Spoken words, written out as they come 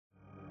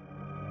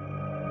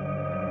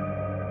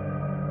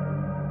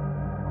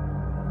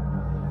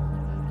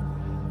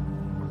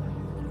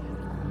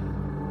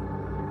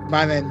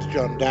My name's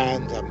John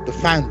Downs. I'm the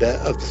founder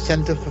of the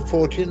Centre for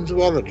Fortean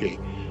Zoology,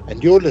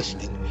 and you're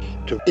listening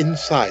to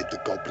Inside the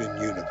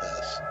Goblin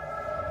Universe.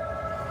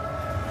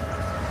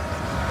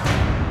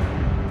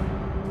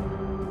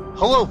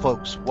 Hello,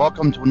 folks.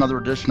 Welcome to another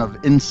edition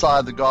of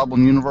Inside the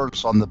Goblin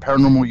Universe on the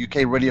Paranormal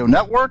UK Radio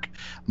Network.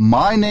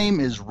 My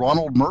name is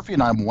Ronald Murphy,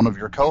 and I'm one of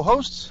your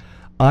co-hosts.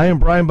 I am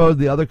Brian Bode,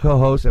 the other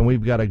co-host, and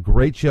we've got a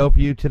great show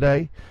for you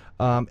today.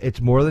 It's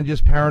more than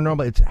just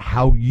paranormal. It's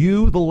how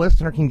you, the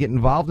listener, can get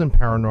involved in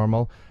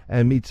paranormal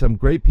and meet some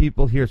great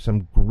people, hear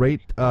some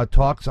great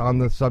talks on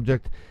the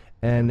subject.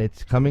 And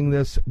it's coming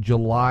this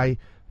July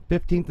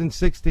 15th and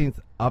 16th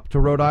up to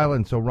Rhode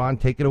Island. So, Ron,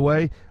 take it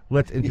away.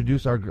 Let's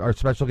introduce our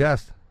special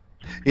guest.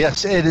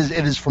 Yes, it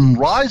is from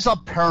Rise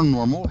Up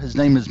Paranormal. His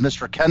name is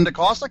Mr. Ken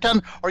DeCosta.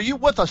 Ken, are you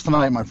with us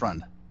tonight, my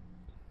friend?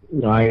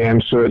 I am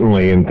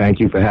certainly, and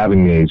thank you for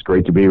having me. It's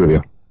great to be with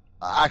you.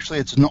 Actually,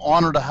 it's an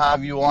honor to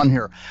have you on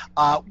here.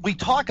 Brian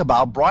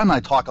and I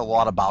talk a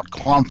lot about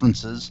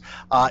conferences.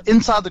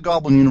 Inside the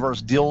Goblin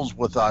Universe deals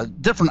with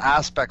different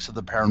aspects of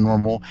the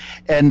paranormal,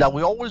 and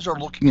we always are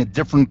looking at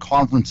different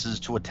conferences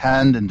to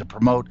attend and to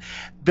promote.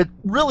 But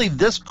really,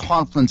 this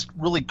conference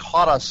really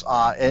caught us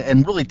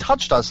and really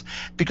touched us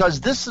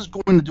because this is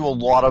going to do a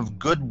lot of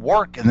good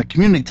work in the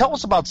community. Tell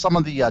us about some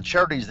of the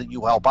charities that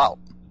you help out.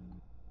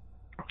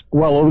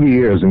 Well, over the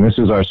years, and this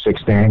is our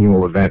 6th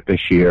annual event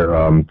this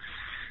year,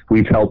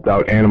 we've helped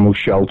out animal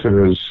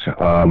shelters,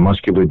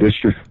 Muscular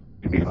Dystrophy,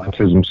 the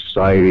Autism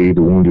Society,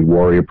 the Wounded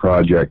Warrior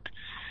Project.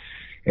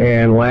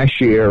 And last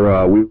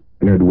year, we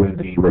partnered with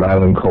the Rhode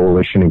Island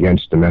Coalition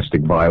Against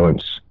Domestic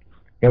Violence.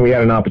 And we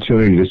had an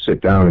opportunity to sit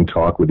down and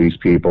talk with these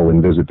people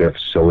and visit their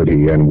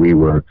facility. And we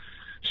were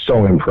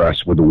so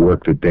impressed with the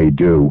work that they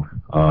do,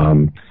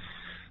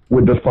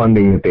 with the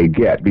funding that they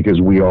get,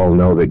 because we all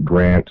know that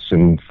grants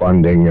and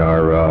funding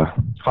are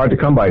hard to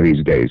come by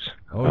these days.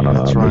 Oh, yeah,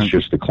 that's right. It's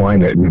just the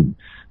climate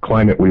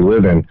we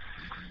live in.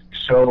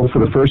 So for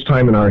the first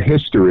time in our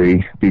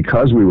history,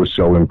 because we were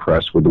so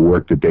impressed with the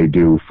work that they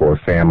do for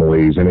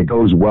families, and it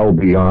goes well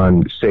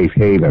beyond safe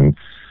haven,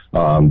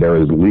 there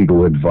is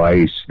legal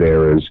advice,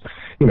 there is,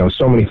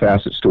 so many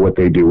facets to what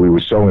they do. We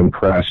were so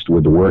impressed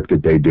with the work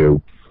that they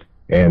do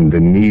and the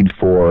need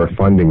for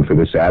funding for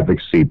this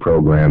advocacy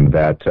program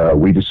that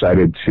we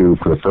decided to,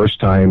 for the first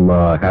time,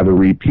 have a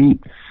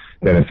repeat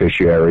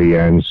beneficiary,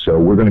 and so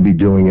we're going to be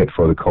doing it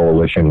for the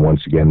coalition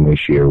once again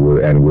this year,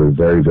 and we're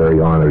very,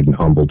 very honored and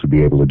humbled to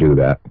be able to do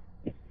that.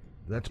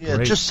 That's great.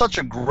 Great. Just such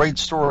a great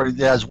story.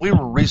 As we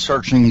were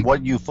researching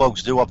what you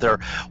folks do up there,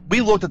 we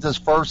looked at this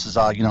first as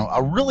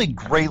a really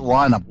great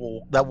lineup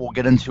that we'll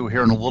get into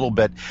here in a little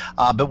bit.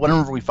 But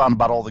whenever we found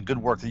about all the good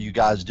work that you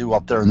guys do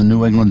up there in the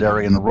New England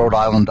area and the Rhode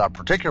Island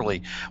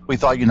particularly, we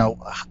thought,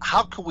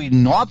 how could we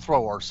not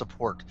throw our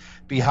support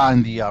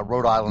behind the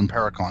Rhode Island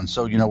Paracon?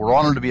 So, we're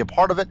honored to be a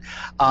part of it.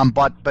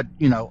 But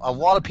a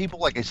lot of people,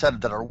 like I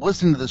said, that are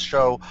listening to this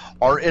show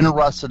are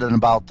interested in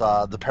about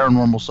the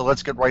paranormal. So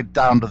let's get right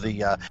down to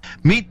the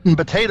meat and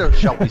potatoes,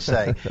 shall we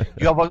say.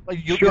 You have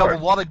a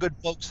lot of good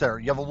folks there.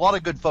 You have a lot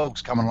of good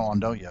folks coming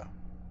on, don't you?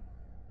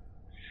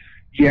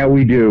 Yeah,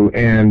 we do.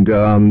 And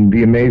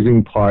the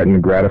amazing part and the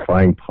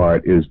gratifying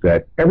part is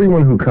that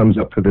everyone who comes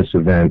up to this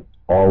event,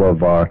 all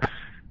of our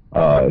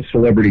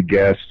celebrity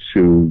guests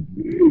who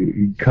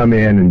come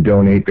in and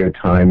donate their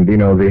time,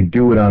 they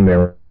do it on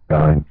their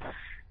time.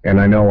 And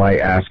I know I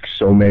ask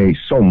so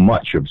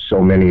much of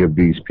so many of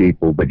these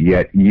people, but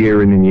yet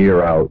year in and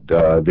year out,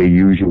 they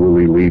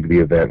usually leave the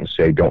event and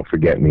say, "Don't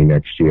forget me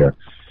next year."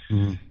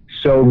 Mm.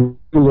 So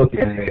the look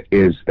at it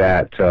is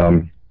that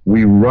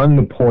we run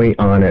the point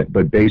on it,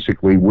 but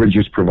basically we're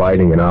just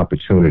providing an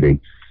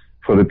opportunity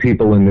for the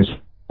people in this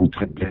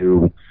to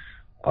do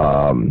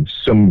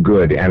some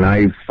good. And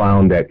I've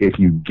found that if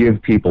you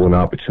give people an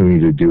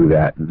opportunity to do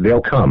that, they'll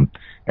come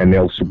and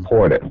they'll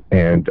support it.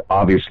 And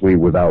obviously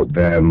without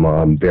them,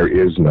 there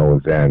is no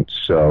event.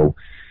 So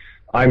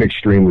I'm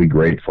extremely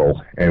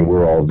grateful, and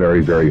we're all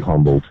very, very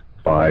humbled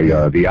by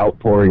the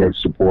outpouring of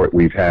support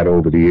we've had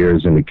over the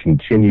years and the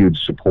continued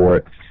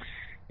support.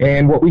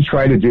 And what we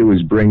try to do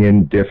is bring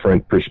in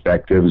different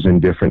perspectives and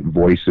different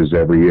voices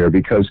every year,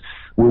 because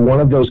we're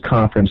one of those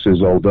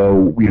conferences, although,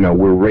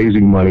 we're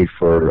raising money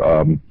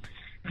for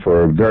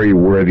very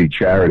worthy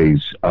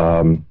charities,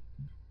 we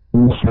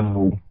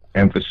also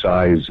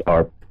emphasize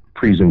our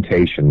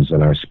presentations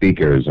and our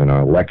speakers and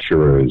our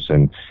lecturers,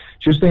 and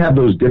just to have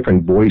those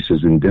different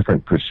voices and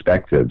different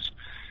perspectives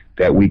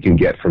that we can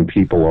get from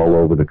people all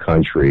over the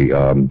country.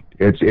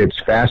 It's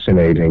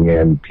fascinating,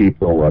 and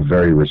people are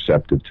very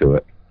receptive to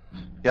it.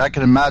 Yeah, I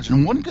can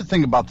imagine. One good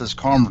thing about this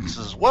conference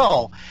as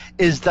well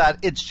is that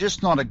it's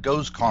just not a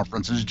ghost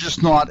conference. It's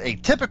just not a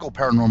typical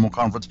paranormal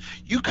conference.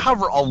 You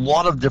cover a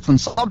lot of different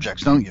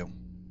subjects, don't you?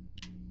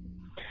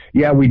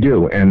 Yeah, we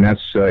do, and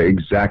that's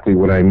exactly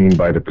what I mean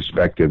by the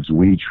perspectives.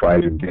 We try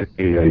to get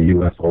the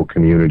UFO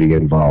community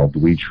involved.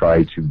 We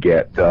try to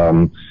get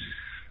the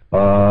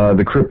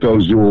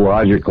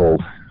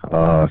cryptozoological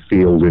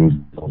field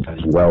involved,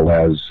 as well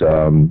as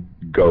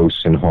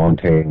ghosts and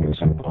hauntings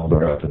and all the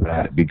rest of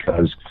that,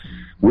 because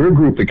we're a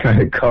group that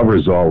kind of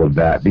covers all of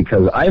that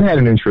because I've had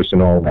an interest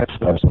in all that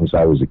stuff since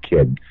I was a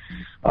kid.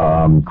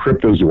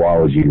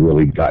 Cryptozoology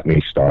really got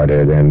me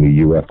started, and the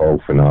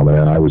UFO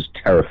phenomenon. I was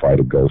terrified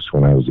of ghosts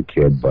when I was a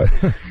kid, but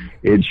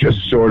it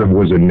just sort of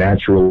was a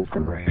natural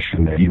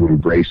progression that you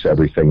embrace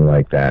everything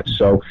like that.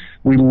 So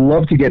we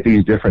love to get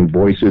these different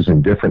voices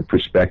and different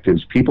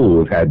perspectives, people who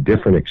have had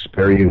different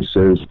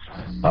experiences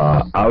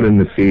out in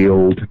the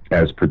field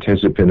as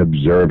participant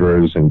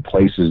observers and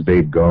places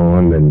they've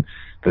gone and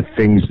the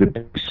things that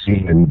they've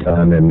seen and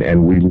done,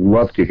 and we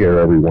love to hear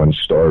everyone's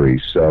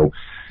stories. So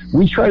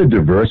we try to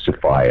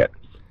diversify it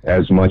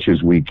as much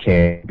as we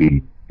can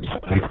be.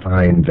 I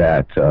find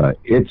that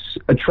it's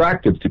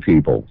attractive to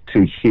people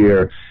to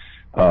hear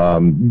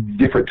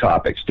different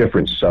topics,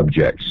 different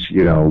subjects,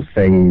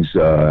 things,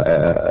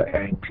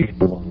 and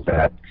people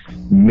that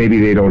maybe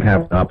they don't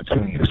have an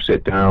opportunity to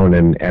sit down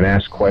and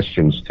ask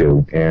questions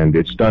to. And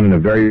it's done in a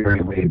very,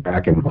 very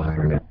laid-back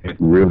environment. It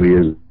really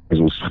is, as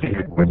we'll see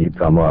it when you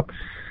come up.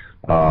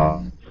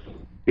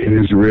 It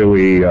is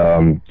really,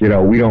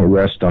 we don't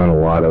rest on a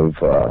lot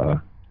of,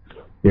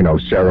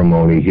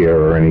 ceremony here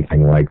or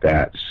anything like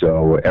that.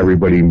 So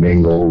everybody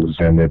mingles,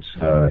 and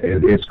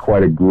it's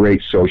quite a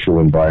great social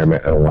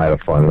environment and a lot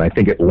of fun. And I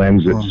think it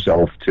lends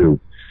itself to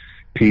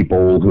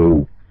people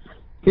who,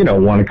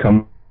 want to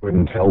come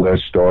and tell their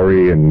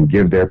story and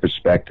give their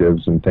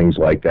perspectives and things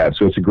like that.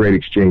 So it's a great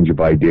exchange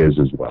of ideas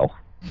as well.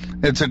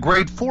 It's a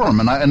great forum,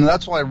 and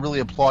that's why I really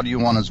applaud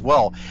you on as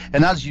well.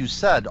 And as you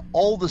said,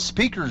 all the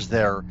speakers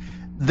there,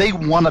 they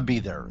want to be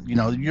there.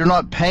 You're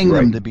not paying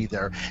them to be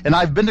there. And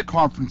I've been to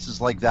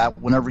conferences like that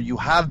whenever you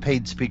have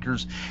paid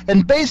speakers,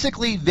 and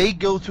basically they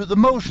go through the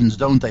motions,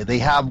 don't they? They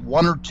have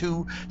one or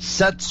two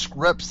set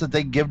scripts that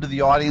they give to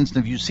the audience,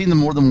 and if you've seen them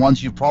more than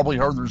once, you've probably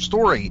heard their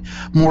story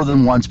more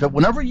than once. But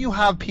whenever you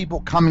have people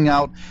coming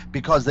out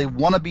because they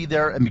want to be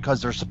there and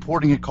because they're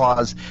supporting a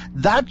cause,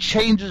 that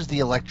changes the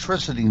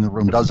electricity in the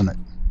room, doesn't it?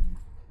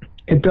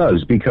 It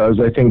does, because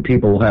I think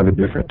people have a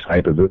different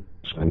type of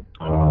investment.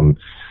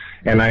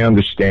 And I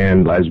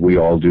understand, as we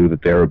all do,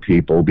 that there are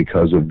people,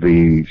 because of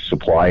the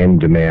supply and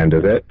demand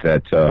of it,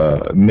 that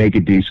make a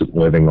decent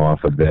living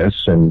off of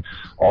this and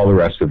all the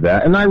rest of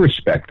that. And I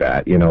respect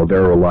that.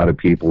 There are a lot of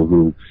people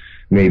who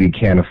maybe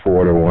can't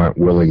afford or aren't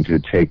willing to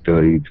take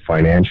the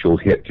financial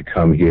hit to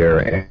come here,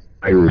 and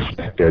I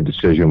respect their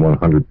decision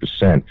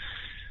 100%.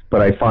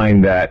 But I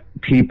find that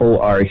people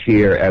are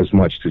here as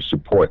much to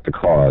support the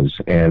cause,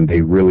 and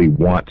they really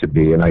want to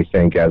be. And I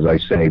think, as I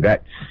say,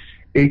 that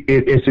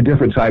it's a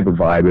different type of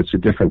vibe. It's a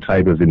different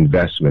type of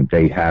investment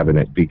they have in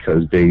it,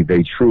 because they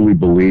truly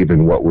believe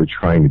in what we're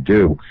trying to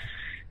do.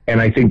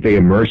 And I think they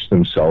immerse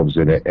themselves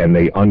in it, and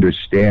they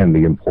understand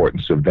the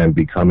importance of them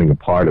becoming a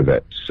part of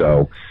it.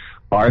 So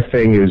our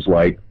thing is,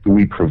 like,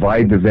 we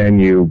provide the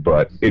venue,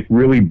 but it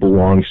really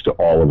belongs to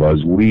all of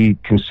us. We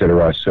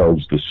consider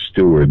ourselves the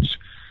stewards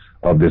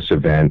of this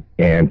event,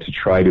 and to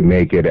try to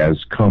make it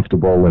as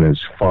comfortable and as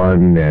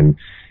fun and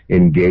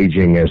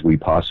engaging as we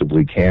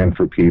possibly can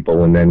for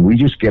people, and then we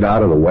just get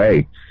out of the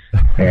way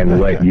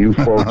and let you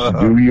folks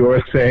do your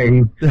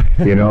thing.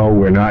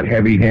 We're not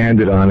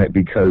heavy-handed on it,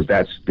 because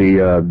that's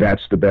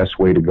the best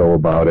way to go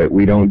about it.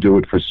 We don't do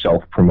it for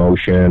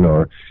self-promotion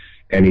or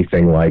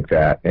anything like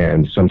that,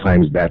 and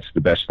sometimes that's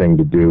the best thing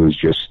to do, is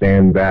just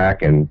stand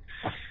back and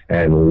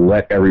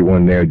let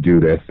everyone there do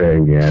their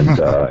thing, and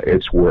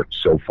it's worked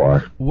so far.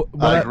 What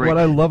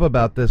I love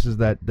about this is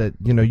that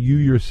you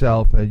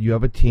yourself, you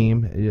have a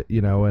team,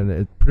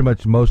 and pretty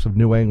much most of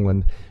New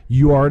England,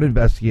 you are an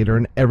investigator,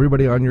 and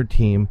everybody on your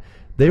team,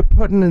 they're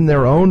putting in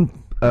their own,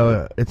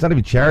 it's not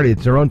even charity,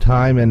 it's their own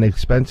time and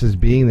expenses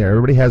being there.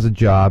 Everybody has a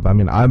job. I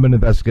mean, I'm an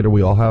investigator.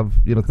 We all have,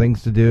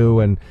 things to do,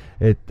 and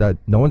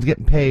no one's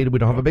getting paid. We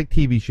don't have a big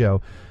TV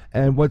show.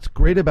 And what's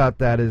great about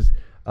that is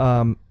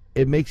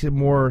it makes it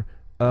more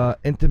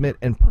intimate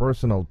and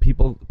personal.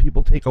 People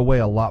take away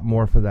a lot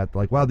more for that.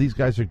 Like, wow, these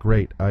guys are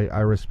great. I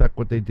respect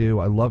what they do.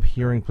 I love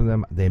hearing from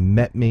them. They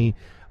met me.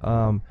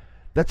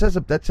 That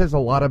says a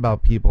lot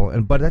about people,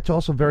 but that's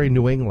also very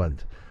New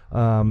England.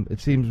 It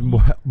seems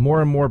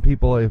more and more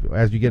people,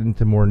 as you get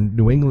into more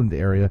New England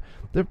area,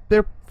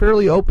 they're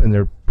fairly open.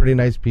 They're pretty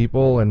nice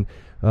people and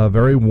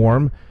very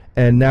warm.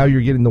 And now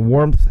you're getting the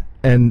warmth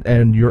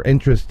and your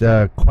interest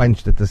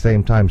quenched at the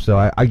same time.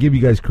 So I give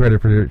you guys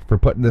credit for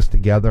putting this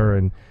together,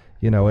 and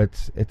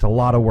it's a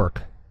lot of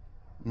work.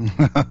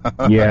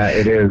 Yeah,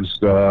 it is.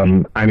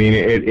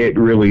 It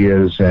really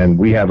is, and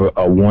we have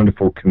a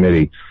wonderful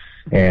committee.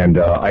 And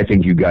I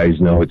think you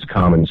guys know it's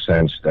common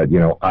sense that,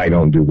 I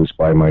don't do this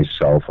by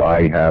myself.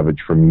 I have a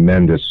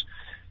tremendous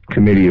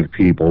committee of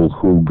people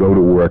who go to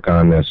work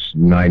on this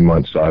 9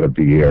 months out of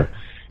the year.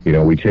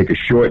 We take a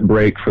short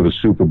break for the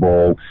Super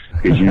Bowl,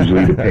 because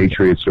usually the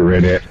Patriots are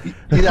in it.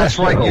 Yeah, that's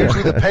right.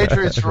 Usually the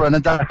Patriots are in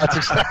it. That's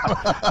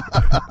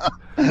exactly.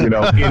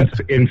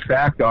 In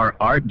fact, our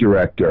art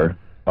director,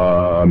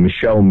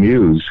 Michelle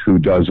Muse, who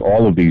does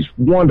all of these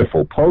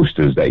wonderful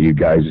posters that you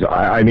guys,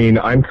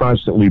 I'm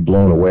constantly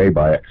blown away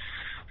by it.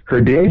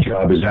 her day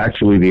job is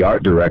actually the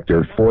art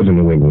director for the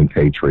New England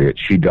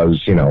Patriots. She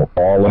does,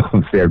 all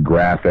of their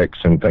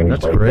graphics and things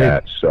That's like great.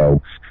 that.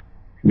 So,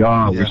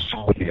 we're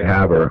so lucky to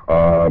have her.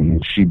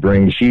 She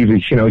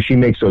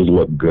makes those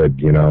look good,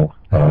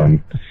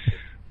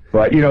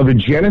 But, the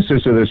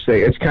genesis of this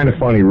thing, it's kind of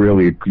funny,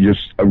 really,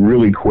 just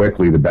really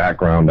quickly, the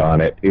background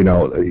on it.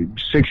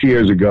 6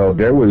 years ago,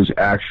 there was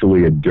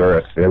actually a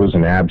dearth. There was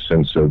an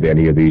absence of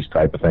any of these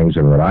type of things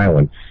in Rhode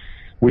Island,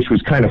 which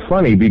was kind of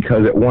funny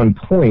because at one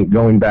point,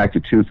 going back to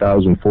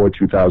 2004,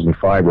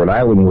 2005, Rhode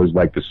Island was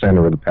like the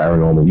center of the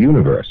paranormal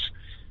universe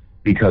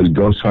because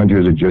ghost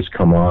hunters had just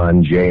come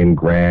on. Jay and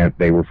Grant,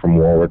 they were from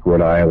Warwick,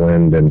 Rhode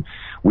Island, and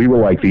we were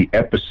like the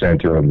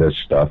epicenter of this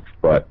stuff.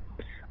 But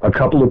a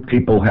couple of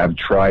people have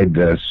tried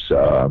this,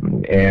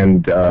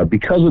 and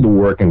because of the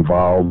work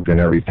involved and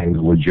everything,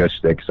 the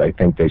logistics, I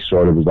think they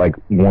sort of was like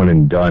one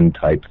and done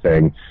type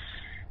thing.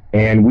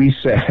 And we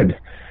said,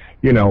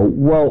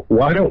 well,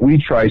 why don't we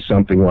try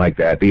something like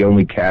that? The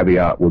only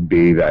caveat would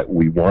be that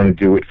we want to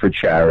do it for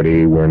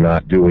charity. We're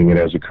not doing it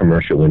as a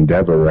commercial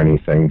endeavor or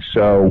anything.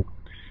 So,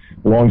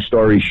 long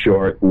story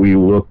short, we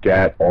looked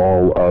at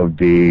all of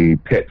the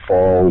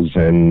pitfalls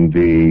and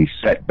the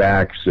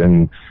setbacks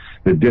and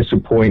the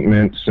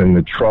disappointments and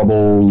the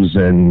troubles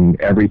and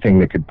everything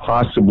that could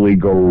possibly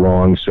go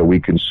wrong. So we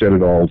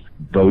considered all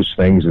those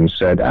things and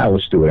said,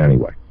 let's do it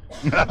anyway.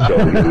 So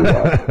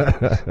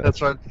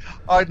That's right.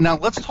 All right, now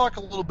let's talk a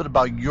little bit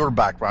about your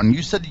background.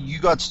 You said you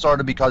got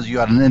started because you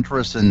had an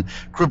interest in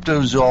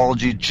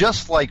cryptozoology,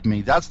 just like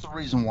me. That's the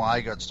reason why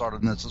I got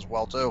started in this as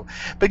well, too.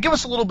 But give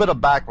us a little bit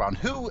of background.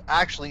 Who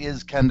actually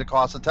is Ken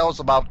DeCosta? Tell us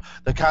about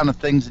the kind of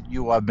things that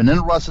you have been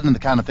interested in, the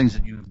kind of things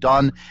that you've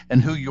done,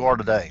 and who you are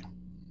today.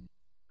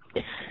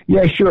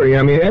 Yeah, sure.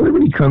 Yeah, I mean,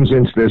 everybody comes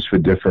into this for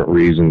different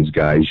reasons,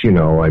 guys.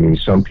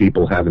 Some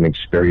people have an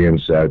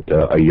experience at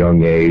a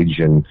young age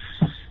and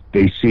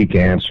they seek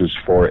answers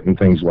for it and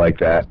things like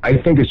that. I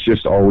think it's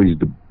just always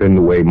been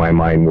the way my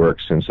mind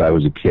works since I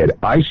was a kid.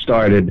 I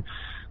started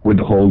with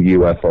the whole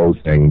UFO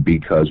thing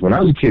because when I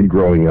was a kid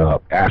growing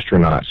up,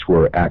 astronauts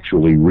were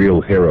actually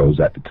real heroes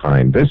at the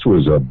time. This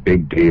was a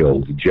big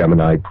deal, the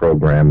Gemini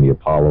program, the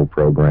Apollo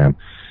program.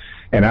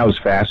 And I was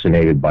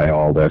fascinated by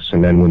all this.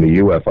 And then when the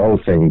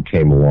UFO thing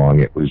came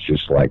along, it was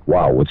just like,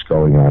 wow, what's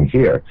going on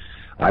here?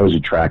 I was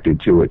attracted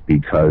to it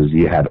because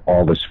you had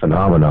all this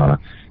phenomena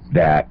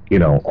that,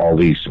 all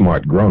these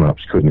smart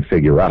grown-ups couldn't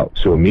figure out.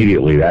 So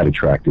immediately that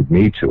attracted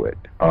me to it.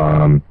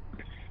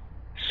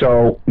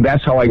 So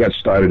that's how I got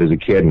started as a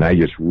kid, and I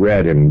just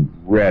read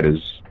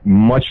as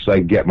much as I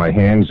could get my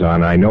hands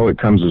on. I know it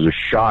comes as a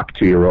shock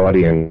to your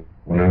audience.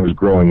 When I was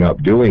growing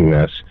up doing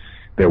this,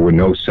 there were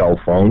no cell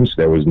phones.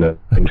 There was no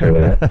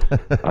internet,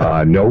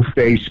 no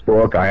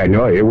Facebook. I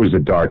know it was the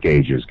dark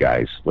ages,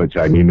 guys.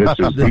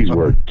 These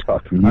were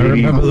tough. I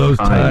remember those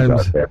times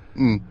out there.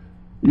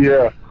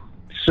 Yeah.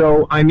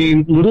 So,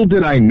 little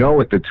did I know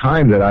at the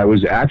time that I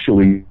was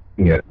actually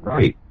doing it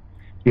right.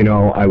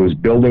 I was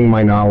building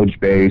my knowledge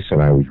base,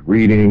 and I was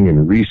reading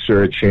and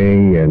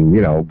researching and,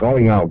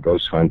 going out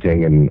ghost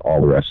hunting and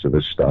all the rest of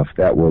this stuff.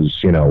 That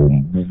was,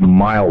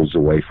 miles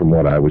away from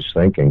what I was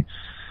thinking.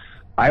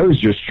 I was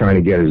just trying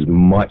to get as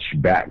much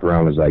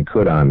background as I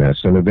could on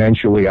this. And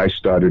eventually I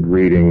started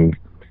reading,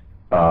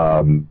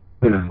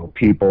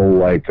 people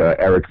like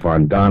Eric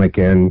von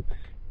Daniken.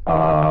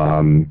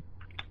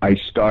 I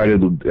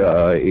started,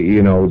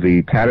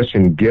 the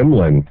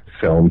Patterson-Gimlin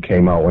film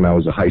came out when I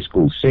was a high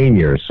school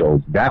senior,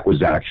 so that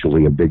was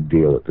actually a big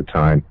deal at the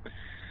time.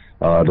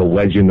 The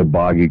Legend of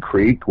Boggy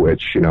Creek,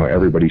 which,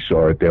 everybody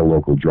saw at their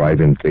local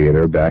drive-in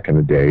theater back in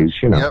the days,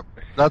 Yep,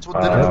 that's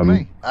what did it with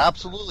me.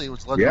 Absolutely, it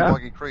was Legend of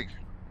Boggy Creek.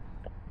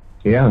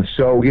 Yeah,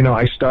 so,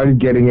 I started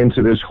getting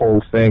into this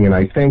whole thing, and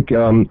I think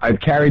I've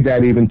carried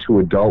that even to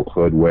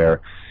adulthood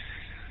where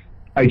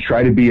I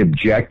try to be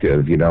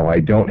objective. I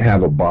don't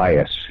have a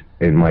bias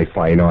in my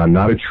fight. I'm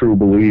not a true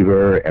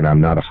believer, and I'm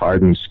not a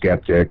hardened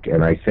skeptic,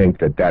 and I think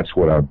that that's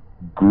what our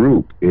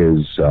group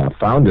is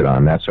founded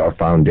on. That's our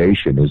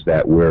foundation, is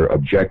that we're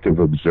objective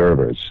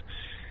observers.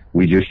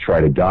 We just try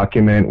to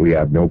document. We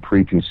have no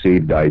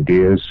preconceived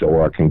ideas, so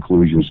our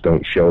conclusions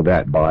don't show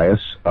that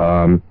bias.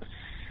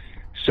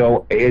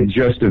 So it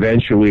just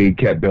eventually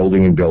kept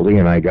building and building,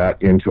 and I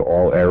got into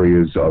all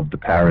areas of the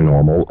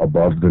paranormal,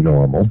 above the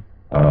normal.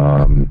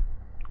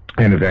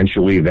 And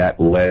eventually that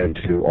led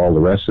to all the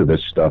rest of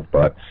this stuff.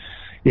 But,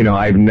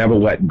 I've never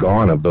let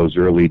gone of those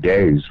early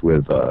days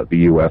with the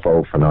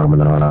UFO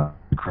phenomenon,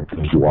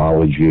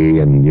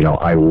 cryptozoology, and,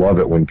 I love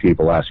it when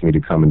people ask me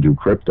to come and do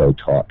crypto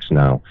talks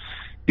now,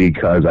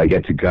 because I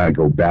get to kind of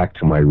go back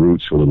to my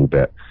roots a little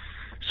bit.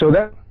 So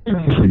that's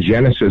the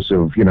genesis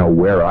of,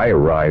 where I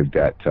arrived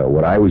at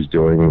what I was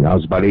doing. I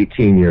was about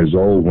 18 years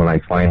old when I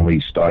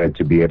finally started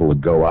to be able to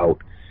go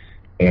out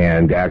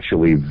and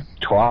actually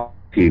talk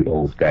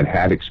people that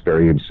had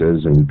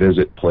experiences and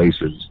visit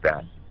places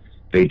that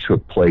they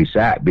took place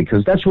at,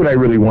 because that's what I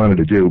really wanted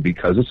to do,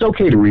 because it's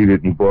okay to read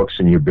it in books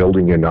and you're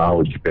building your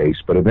knowledge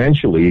base, but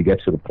eventually you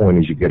get to the point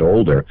as you get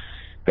older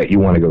that you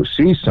want to go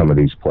see some of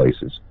these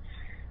places.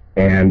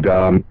 And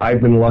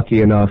I've been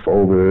lucky enough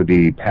over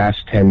the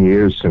past 10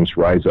 years since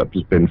Rise Up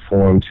has been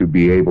formed to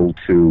be able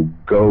to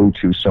go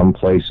to some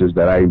places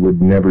that I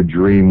would never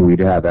dream we'd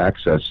have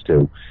access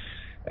to.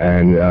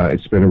 And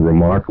it's been a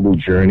remarkable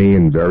journey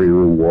and very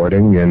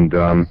rewarding. And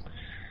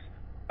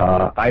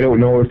I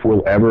don't know if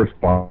we'll ever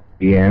find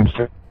the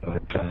answer,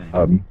 but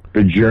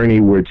the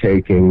journey we're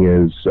taking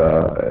is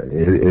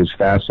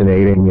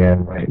fascinating.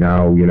 And right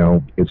now, you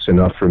know, it's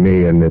enough for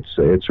me, and it's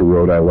a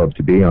road I love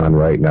to be on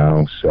right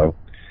now. So.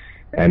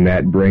 And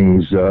that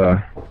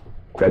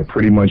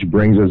pretty much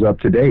brings us up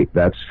to date.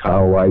 That's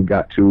how I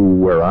got to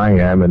where I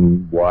am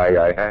and why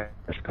I have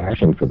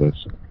passion for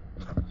this.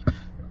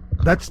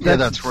 That's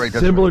great.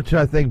 Similar to,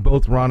 I think,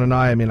 both Ron and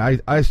I. I mean,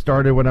 I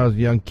started when I was a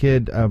young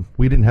kid.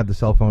 We didn't have the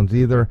cell phones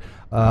either.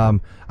 I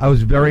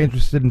was very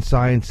interested in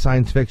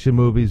science fiction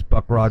movies,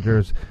 Buck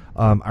Rogers.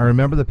 I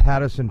remember the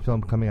Patterson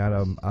film coming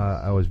out.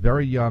 I was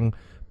very young,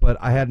 but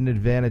I had an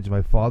advantage.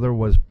 My father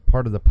was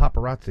part of the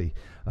paparazzi.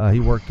 He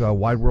worked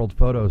Wide World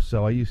Photos,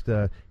 so he used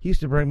to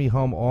bring me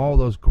home all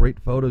those great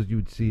photos you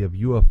would see of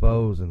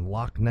UFOs and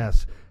Loch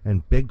Ness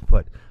and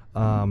Bigfoot.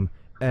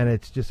 And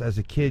it's just, as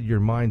a kid, your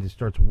mind just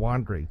starts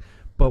wandering.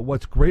 But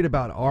what's great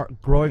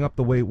about growing up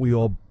the way we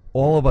all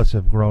of us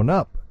have grown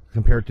up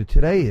compared to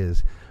today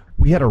is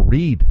we had to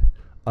read.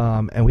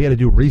 And we had to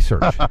do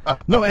research.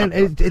 No, and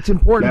it's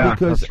important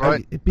because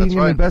being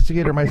an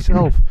investigator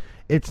myself,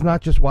 it's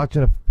not just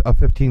watching a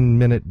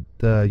 15-minute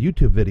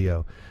YouTube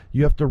video.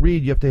 You have to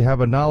read. You have to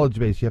have a knowledge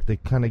base. You have to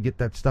kind of get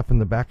that stuff in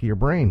the back of your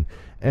brain.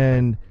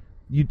 And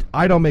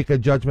I don't make a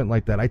judgment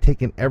like that. I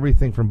take in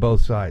everything from both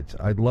sides.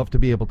 I'd love to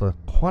be able to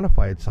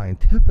quantify it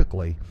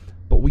scientifically,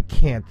 but we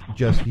can't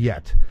just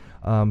yet.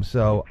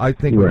 So I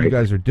think what you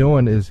guys are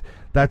doing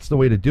that's the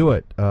way to do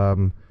it.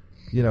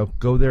 You know,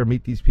 go there,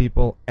 meet these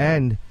people,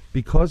 and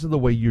because of the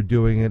way you're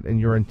doing it and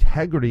your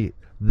integrity,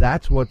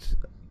 that's what's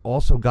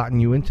also gotten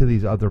you into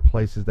these other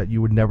places that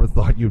you would never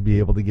thought you'd be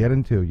able to get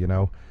into, you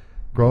know,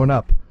 growing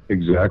up.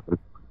 Exactly.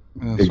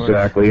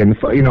 Exactly. And,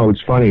 you know,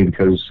 it's funny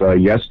because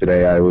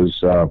yesterday I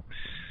was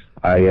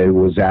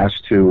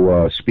asked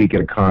to speak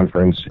at a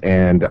conference,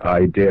 and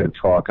I did a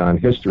talk on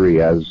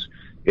history as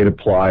it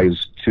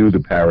applies to the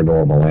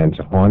paranormal and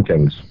to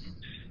hauntings.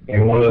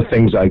 And one of the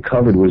things I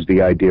covered was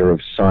the idea of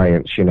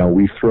science. You know,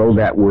 we throw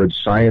that word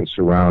science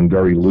around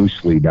very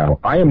loosely now.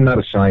 I am not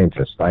a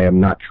scientist. I am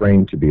not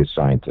trained to be a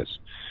scientist.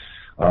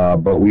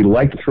 But we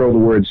like to throw the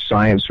word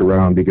science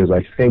around because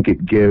I think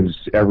it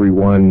gives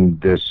everyone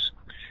this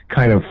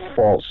kind of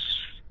false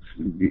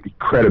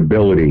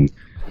credibility,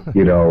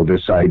 you know,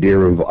 this idea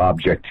of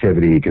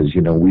objectivity because,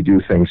 you know, we do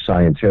things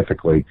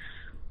scientifically.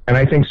 And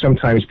I think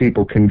sometimes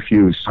people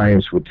confuse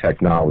science with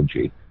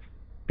technology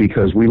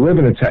because we live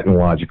in a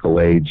technological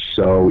age,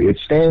 so it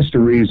stands to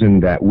reason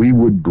that we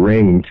would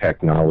bring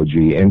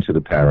technology into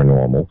the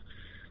paranormal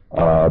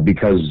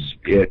because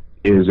it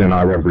is in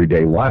our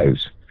everyday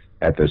lives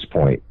at this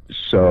point.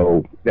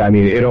 So, I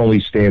mean, it only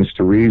stands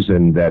to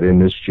reason that in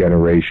this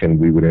generation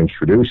we would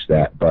introduce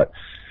that. But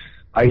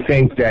I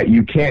think that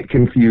you can't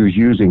confuse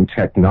using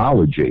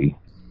technology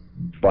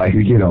by,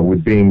 you know,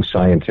 with being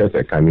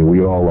scientific. I mean,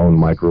 we all own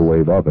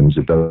microwave ovens.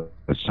 It does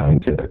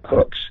scientific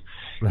cooks.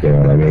 You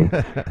know what I mean?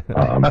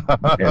 And,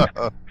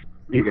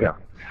 you know,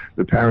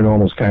 the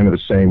paranormal's kind of the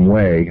same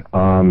way.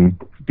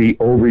 The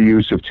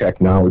overuse of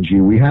technology,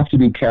 we have to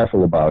be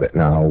careful about it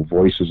now.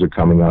 Voices are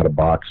coming out of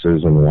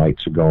boxes and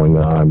lights are going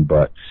on,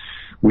 but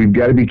we've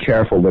got to be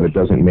careful that it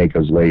doesn't make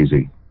us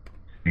lazy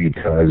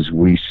because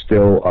we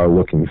still are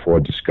looking for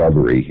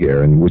discovery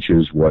here, and which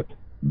is what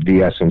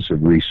the essence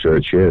of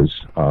research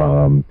is.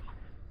 Yeah,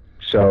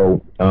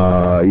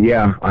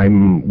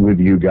 I'm with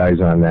you guys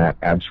on that,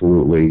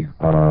 absolutely.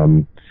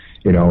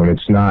 You know, and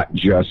it's not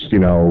just, you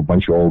know, a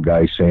bunch of old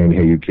guys saying,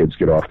 hey, you kids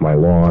get off my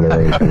lawn or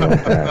anything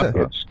like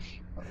that.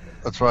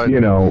 That's right. You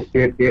know,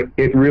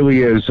 it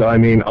really is. I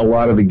mean, a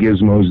lot of the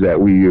gizmos that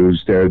we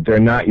use, they're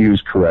not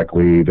used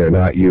correctly. They're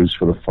not used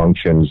for the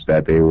functions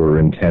that they were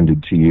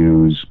intended to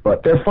use,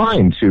 but they're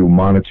fine to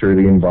monitor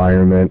the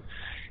environment.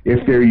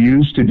 If they're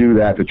used to do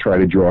that, to try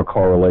to draw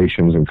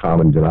correlations and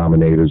common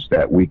denominators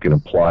that we can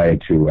apply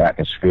to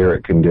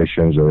atmospheric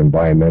conditions or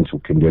environmental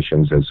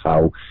conditions as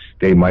how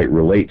they might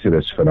relate to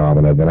this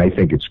phenomena, then I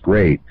think it's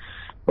great.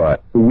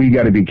 But we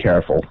got to be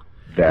careful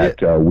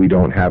that we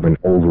don't have an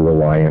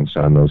over-reliance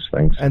on those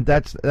things. And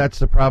that's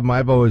the problem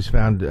I've always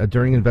found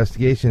during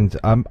investigations.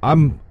 I'm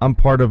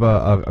part of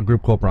a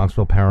group called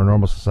Bronxville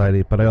Paranormal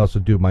Society, but I also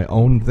do my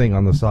own thing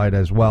on the side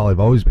as well.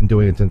 I've always been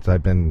doing it since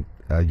I've been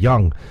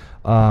young.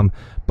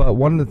 But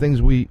one of the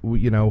things we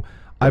you know,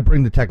 I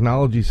bring the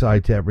technology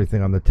side to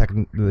everything. I'm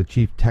the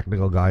chief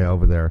technical guy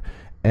over there,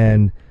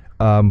 and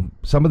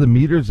some of the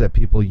meters that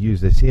people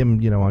use, they see them,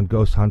 you know, on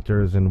Ghost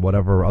Hunters and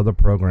whatever other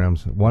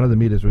programs. One of the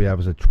meters we have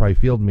is a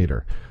tri-field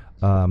meter.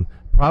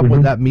 Problem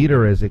with that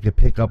meter is it could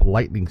pick up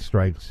lightning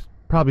strikes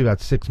probably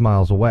about 6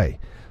 miles away.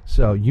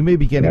 So you may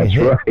be getting a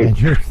hit, and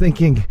you're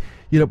thinking,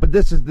 you know, but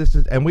this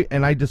is,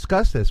 and I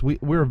discuss this.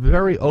 We're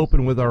very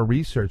open with our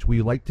research.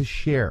 We like to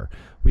share.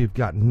 We've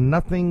got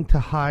nothing to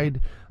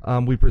hide.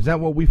 We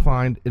present what we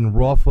find in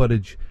raw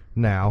footage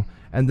now,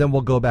 and then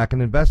we'll go back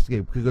and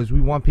investigate, because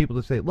we want people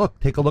to say, look,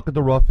 take a look at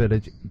the raw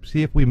footage,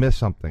 see if we missed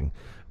something.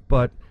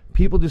 But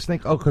people just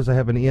think, oh, because I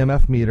have an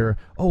EMF meter,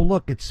 oh,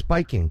 look, it's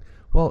spiking.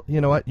 Well,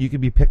 you know what? You could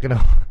be picking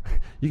up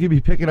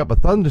a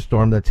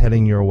thunderstorm that's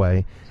heading your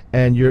way,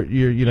 and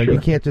you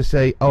can't just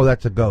say, oh,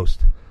 that's a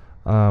ghost.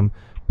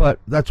 But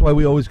that's why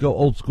we always go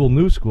old school,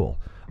 new school.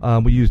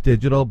 We use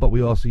digital, but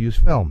we also use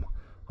film.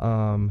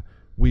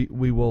 We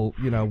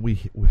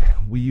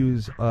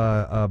use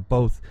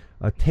both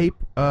tape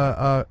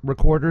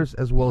recorders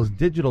as well as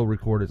digital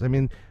recorders. I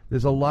mean,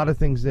 there's a lot of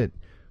things that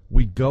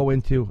we go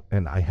into,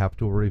 and I have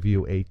to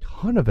review a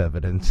ton of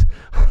evidence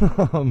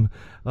for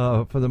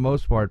the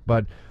most part.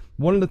 But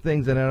one of the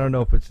things, and I don't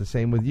know if it's the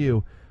same with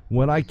you,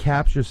 when I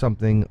capture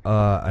something,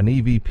 an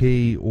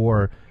EVP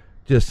or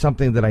just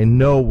something that I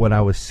know when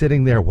I was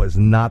sitting there was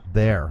not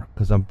there,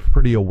 because I'm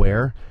pretty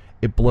aware,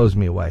 it blows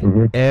me away.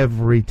 Mm-hmm.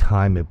 Every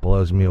time it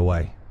blows me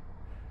away.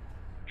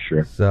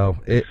 Sure. So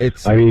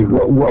it's... I mean,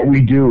 what we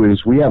do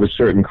is we have a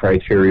certain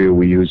criteria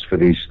we use for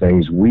these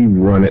things. We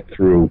run it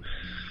through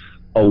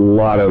a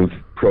lot of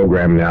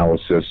program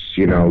analysis,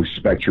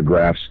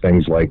 spectrographs,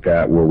 things like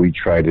that, where we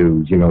try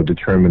to,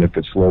 determine if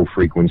it's low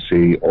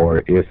frequency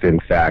or if, in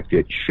fact,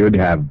 it should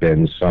have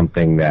been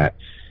something that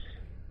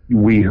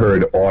we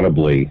heard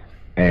audibly.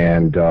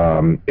 And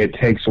it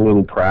takes a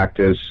little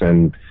practice,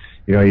 and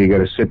you got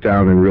to sit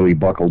down and really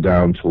buckle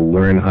down to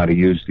learn how to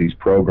use these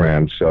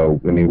programs. So,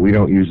 I mean, we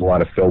don't use a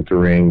lot of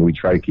filtering. We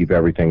try to keep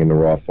everything in the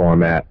raw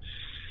format.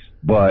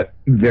 But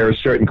there are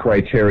certain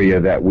criteria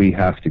that we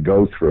have to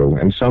go through.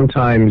 And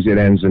sometimes it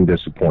ends in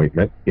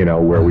disappointment,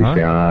 where we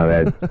say,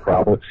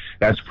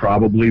 that's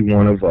probably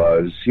one of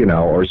us,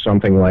 or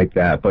something like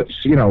that. But,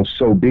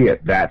 so be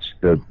it.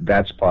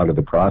 That's part of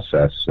the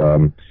process.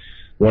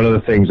 One of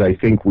the things I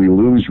think we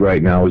lose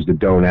right now is the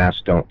don't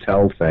ask, don't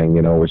tell thing,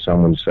 where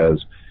someone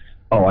says,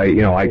 oh,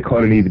 I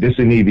caught this is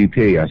an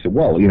EVP. I said,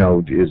 well,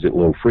 is it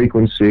low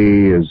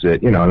frequency? Is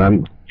it, and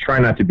I'm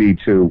trying not to be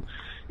too,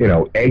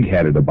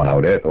 egg-headed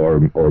about it or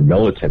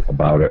militant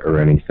about it or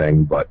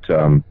anything, but,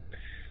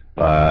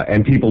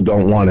 and people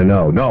don't want to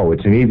know. No,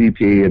 it's an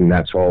EVP, and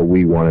that's all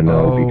we want to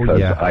know,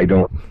 because I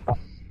don't,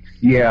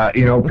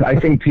 I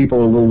think people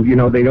are a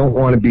little, they don't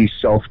want to be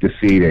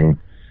self-defeating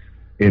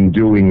in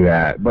doing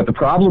that. But the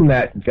problem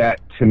that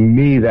to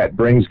me that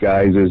brings,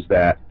 guys, is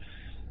that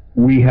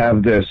we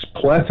have this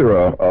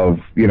plethora of,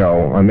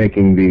 I'm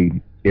making the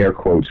air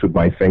quotes with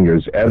my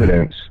fingers,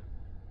 evidence,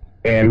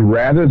 and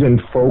rather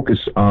than focus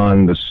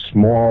on the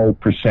small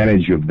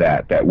percentage of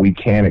that we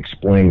can't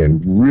explain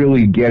and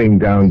really getting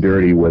down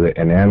dirty with it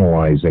and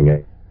analyzing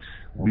it,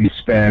 we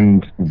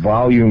spend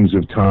volumes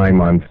of time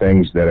on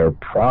things that are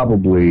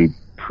probably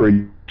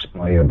pretty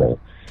explainable.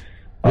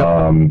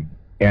 Yep.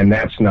 And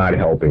that's not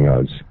helping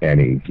us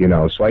any,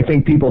 So I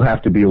think people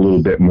have to be a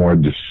little bit more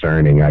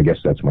discerning. I guess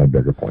that's my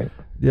bigger point.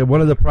 Yeah,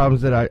 one of the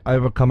problems that I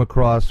ever come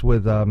across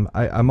with,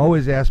 I'm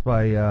always asked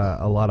by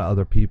a lot of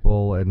other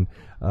people, and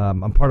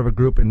I'm part of a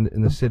group in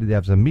the city that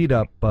has a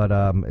meetup, but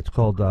it's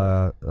called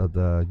the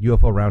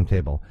UFO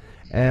Roundtable.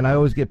 And I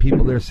always get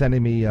people there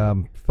sending me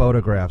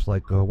photographs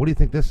like, what do you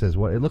think this is?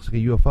 Well, it looks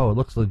like a UFO. It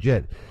looks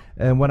legit.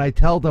 And when I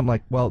tell them,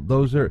 like, well,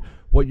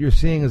 what you're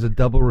seeing is a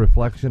double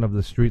reflection of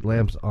the street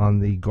lamps on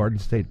the Garden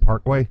State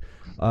Parkway,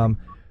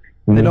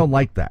 they don't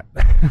like that.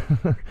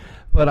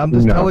 But I'm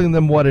just telling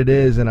them what it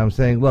is, and I'm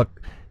saying, look,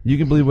 you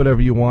can believe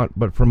whatever you want,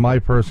 but from my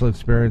personal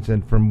experience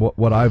and from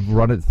what I've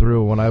run it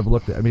through, when I've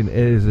looked at, I mean, it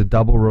is a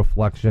double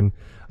reflection.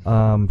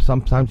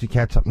 Sometimes you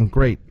catch something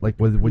great, like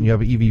when you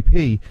have an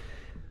EVP.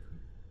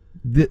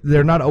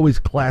 They're not always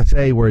Class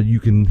A where you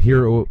can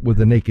hear it with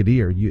the naked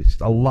ear.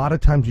 A lot of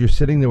times you're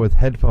sitting there with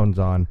headphones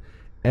on,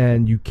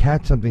 and you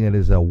catch something that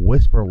is a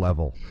whisper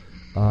level.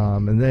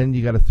 And then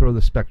you got to throw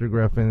the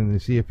spectrograph in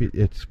and see if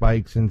it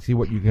spikes and see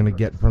what you're going to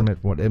get from it,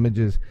 what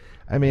images.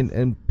 I mean,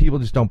 and people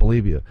just don't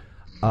believe you.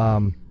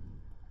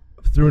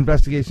 Through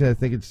investigation, I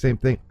think it's the same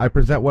thing. I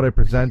present what I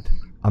present.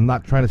 I'm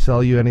not trying to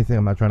sell you anything.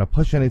 I'm not trying to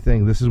push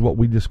anything. This is what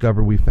we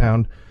discovered, we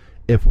found.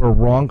 If we're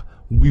wrong,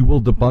 we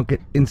will debunk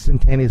it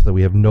instantaneously.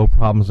 We have no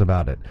problems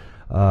about it.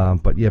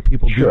 But yeah,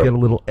 people do get a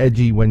little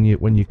edgy when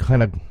you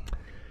kind of,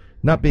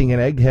 not being an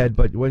egghead,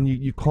 but when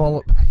you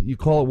call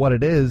it what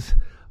it is,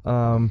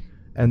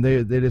 and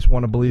they just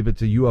want to believe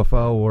it's a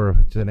UFO or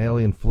it's an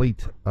alien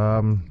fleet.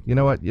 You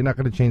know what? You're not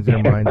going to change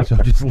their mind, so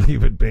just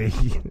leave it be.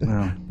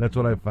 That's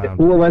what I found.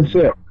 Well, that's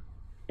it.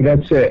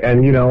 That's it.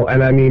 And,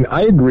 and I mean,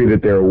 I agree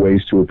that there are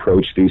ways to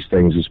approach these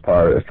things as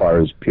far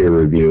as peer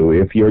review.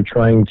 If you're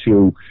trying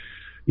to,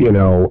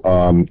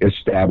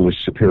 establish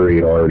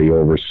superiority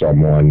over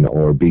someone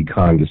or be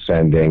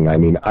condescending, I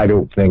mean, I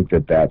don't think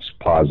that that's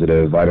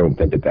positive. I don't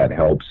think that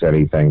helps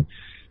anything.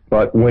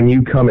 But when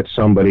you come at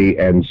somebody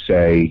and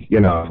say,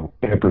 in a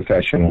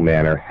professional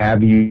manner,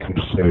 have you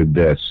considered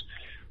this?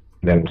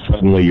 Then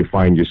suddenly you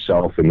find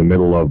yourself in the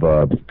middle of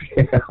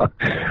in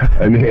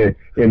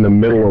the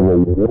middle of a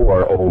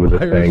war over the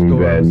thing.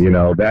 Then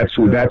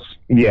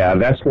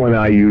that's when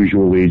I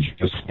usually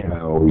just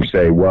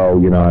say,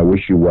 well, I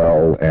wish you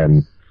well,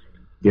 and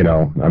You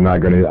know, I'm not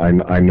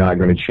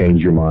gonna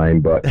change your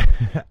mind, but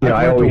you know,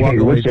 I always say,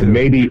 listen,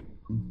 maybe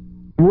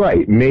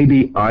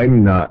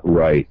I'm not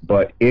right,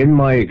 but in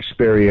my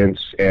experience,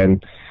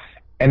 and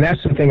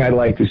that's the thing I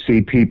like to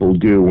see people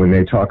do when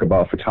they talk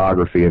about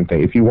photography and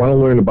things. If you want to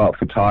learn about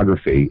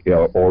photography, you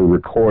know, or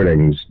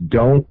recordings,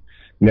 don't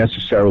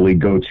necessarily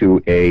go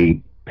to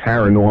a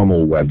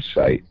paranormal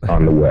website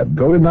on the web.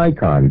 Go to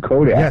Nikon,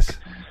 Kodak.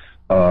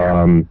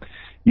 Yes.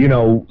 You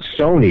know,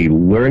 Sony,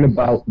 learn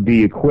about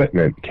the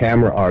equipment,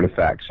 camera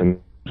artifacts, and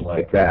things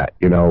like that,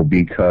 you know,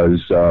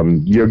 because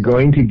you're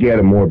going to get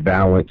a more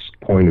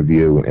balanced point of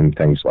view and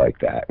things like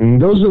that.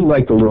 And those are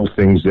like the little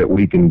things that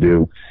we can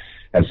do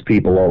as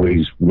people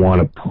always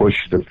want to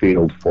push the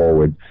field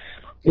forward.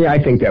 Yeah,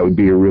 I think that would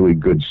be a really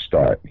good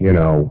start, you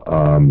know,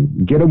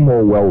 get a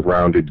more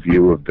well-rounded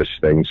view of this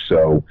thing,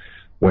 so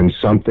when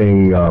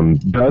something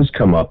does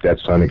come up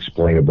that's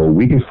unexplainable,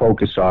 we can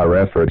focus our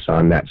efforts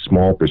on that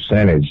small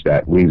percentage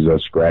that leaves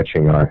us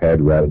scratching our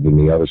head rather than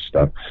the other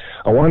stuff.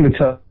 I wanted to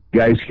tell you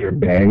guys hear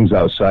bangs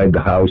outside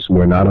the house.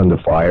 We're not under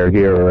fire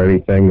here or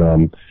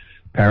anything.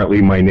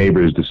 Apparently my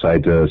neighbors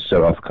decide to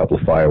set off a couple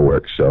of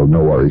fireworks, so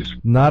no worries.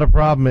 Not a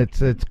problem.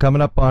 It's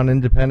coming up on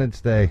Independence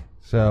Day,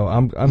 so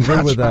I'm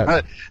good with that.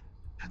 Right.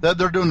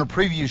 They're doing a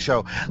preview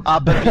show,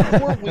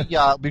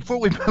 but before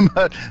we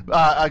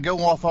go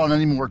off on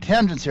any more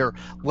tangents here,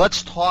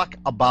 let's talk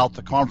about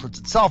the conference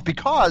itself,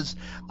 because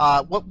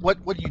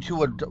what you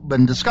two have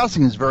been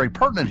discussing is very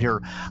pertinent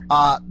here.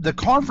 The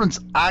conference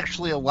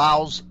actually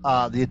allows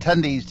the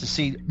attendees to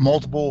see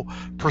multiple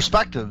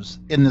perspectives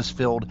in this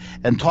field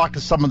and talk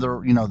to some of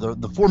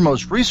the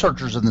foremost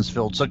researchers in this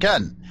field. So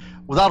again,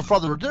 without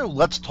further ado,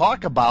 let's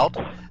talk about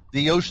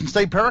the Ocean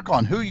State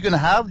Paracon. Who are you going to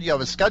have? Do you have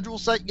a schedule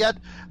set yet?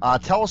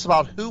 Tell us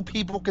about who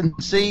people can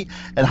see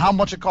and how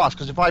much it costs.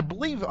 Because if I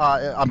believe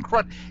I'm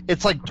correct,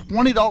 it's like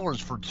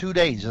 $20 for 2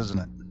 days, isn't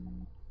it?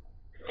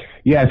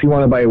 Yeah, if you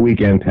want to buy a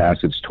weekend pass,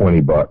 it's $20.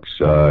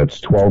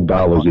 It's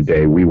 $12 a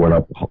day. We went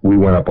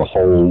up a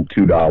whole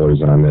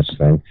 $2 on this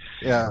thing.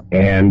 Yeah.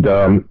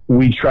 And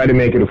we try to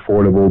make it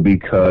affordable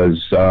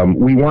because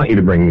we want you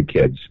to bring the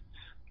kids.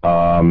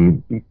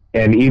 And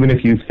even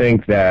if you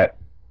think that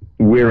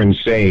we're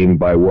insane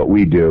by what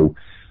we do,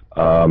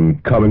 come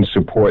and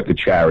support the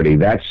charity.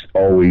 That's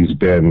always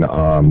been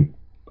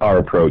our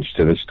approach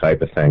to this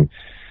type of thing.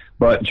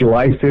 But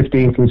July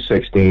 15th and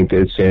 16th,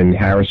 it's in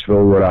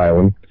Harrisville, Rhode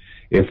Island.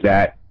 If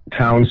that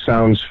town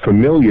sounds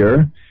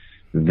familiar,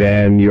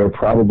 then you're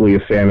probably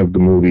a fan of the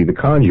movie The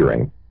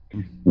Conjuring,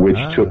 which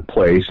took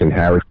place in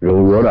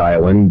Harrisville, Rhode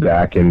Island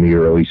back in the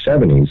early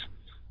 70s.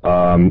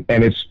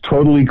 And it's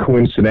totally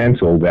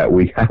coincidental that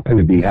we happen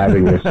to be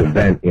having this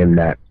event in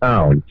that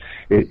town.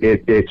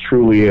 It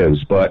truly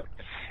is. But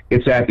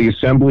it's at the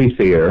Assembly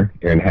Theater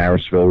in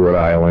Harrisville, Rhode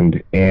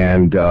Island,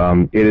 and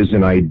it is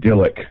an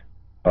idyllic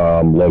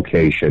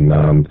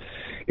location.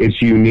 It's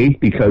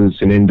unique because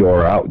it's an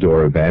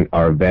indoor-outdoor event.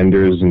 Our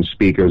vendors and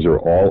speakers are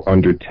all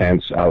under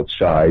tents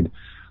outside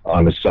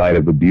on the side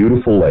of a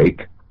beautiful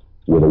lake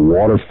with a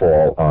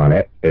waterfall on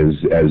it, as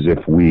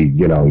if we,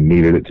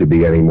 needed it to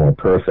be any more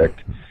perfect.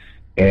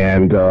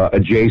 And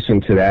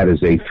adjacent to that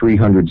is a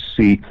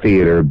 300-seat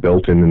theater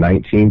built in the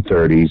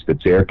 1930s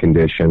that's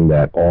air-conditioned,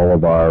 that all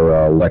of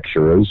our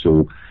lecturers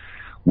who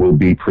will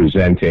be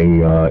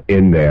presenting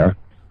in there.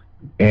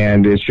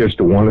 And it's just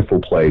a wonderful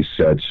place.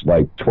 It's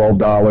like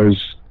 $12,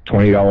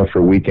 $20 for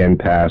a weekend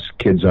pass,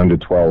 kids under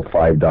 12,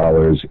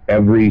 $5.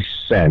 Every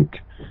cent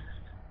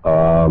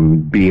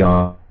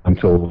beyond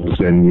tools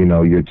and,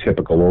 your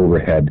typical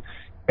overhead,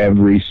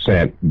 every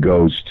cent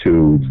goes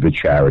to the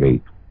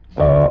charity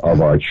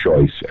of our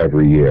choice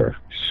every year.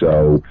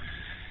 So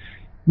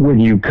when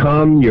you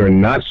come, you're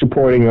not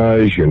supporting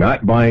us, you're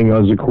not buying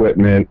us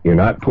equipment, you're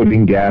not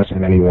putting gas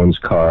in anyone's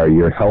car,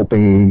 you're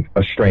helping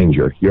a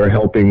stranger. You're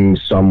helping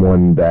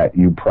someone that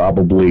you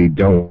probably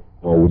don't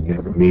or would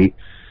never meet,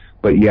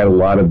 but yet a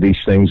lot of these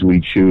things we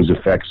choose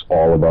affects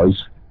all of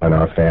us and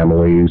our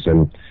families,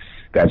 and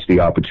that's the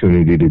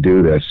opportunity to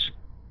do this.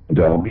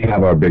 We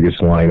have our biggest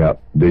lineup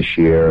this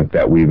year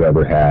that we've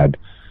ever had.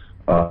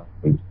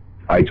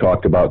 I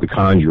talked about The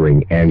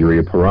Conjuring,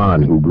 Andrea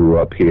Perron, who grew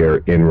up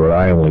here in Rhode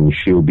Island.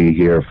 She'll be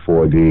here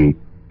for the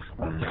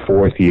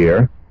 4th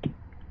year.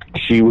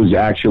 She was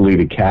actually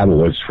the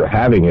catalyst for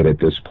having it at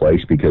this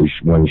place, because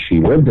when she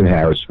lived in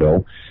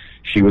Harrisville,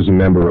 she was a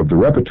member of the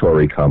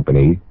repertory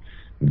company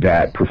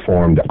that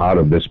performed out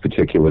of this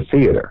particular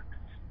theater.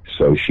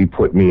 So she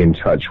put me in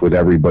touch with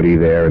everybody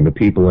there, and the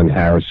people in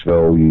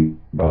Harrisville,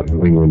 about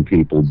New England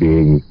people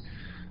being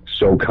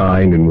so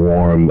kind and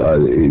warm,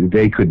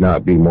 they could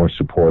not be more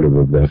supportive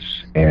of this.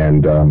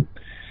 And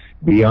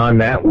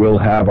beyond that, we'll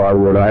have our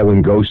Rhode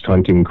Island ghost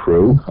hunting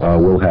crew.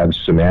 We'll have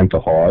Samantha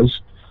Hawes,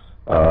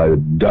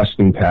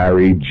 Dustin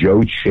Parry,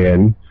 Joe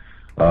Chin,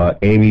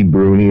 Amy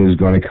Bruni is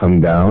going to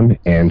come down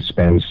and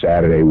spend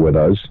Saturday with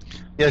us.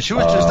 Yeah, she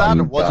was just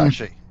added, wasn't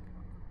she?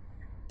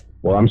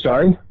 Well, I'm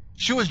sorry?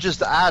 She was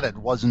just added,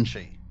 wasn't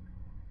she?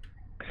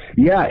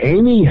 Yeah,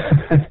 Amy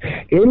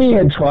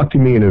had talked to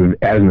me at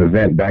an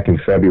event back in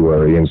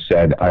February and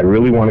said, I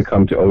really want to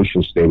come to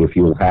Ocean State if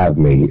you'll have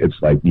me.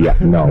 It's like, yeah,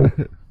 no,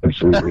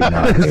 absolutely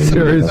not. Amy.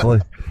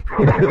 Seriously.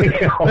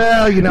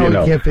 Well, you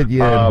can't fit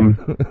you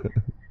in.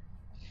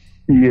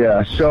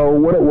 Yeah, so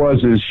what it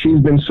was is she's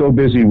been so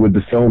busy with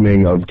the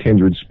filming of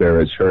Kindred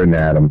Spirits, her and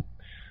Adam,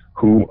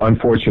 who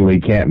unfortunately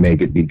can't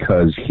make it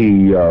because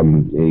he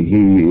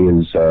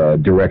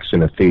directs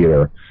in a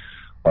theater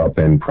up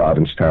in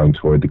Provincetown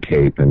toward the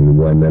Cape, and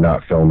when they're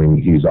not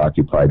filming, he's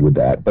occupied with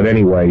that. But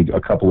anyway, a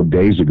couple of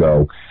days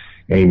ago,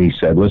 Amy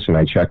said, listen,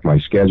 I checked my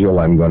schedule.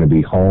 I'm going to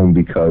be home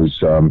because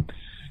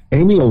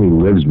Amy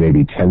only lives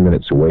maybe 10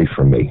 minutes away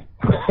from me.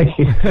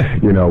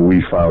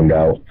 We found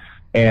out.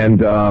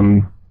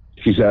 And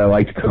she said, I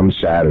like to come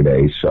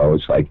Saturday. So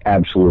it's like,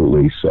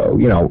 absolutely. So,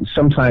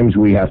 sometimes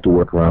we have to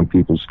work around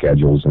people's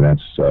schedules, and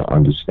that's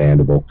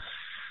understandable.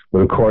 But,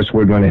 of course,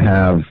 we're going to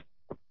have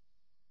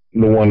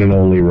the one and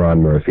only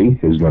Ron Murphy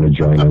who's going to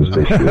join us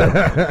this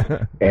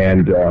year.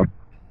 And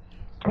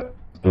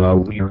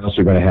we're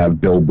also going to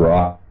have Bill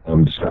Brock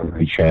on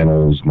Discovery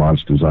Channel's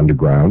Monsters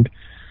Underground,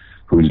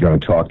 who's going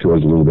to talk to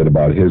us a little bit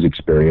about his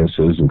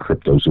experiences in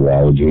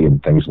cryptozoology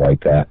and things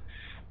like that.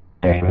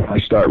 And if I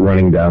start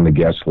running down the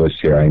guest list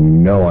here, I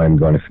know I'm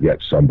going to forget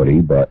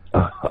somebody, but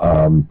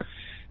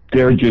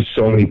there are just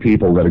so many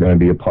people that are going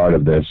to be a part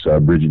of this.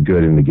 Bridget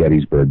Good and the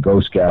Gettysburg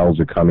Ghost Gals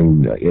are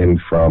coming in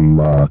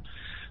from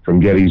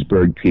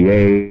Gettysburg, PA.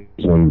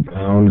 Lynn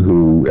Brown,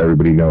 who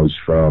everybody knows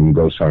from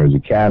Ghost Hunters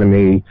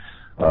Academy.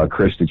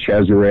 Krista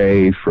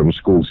Cesare from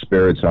School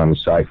Spirits on the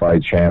Sci-Fi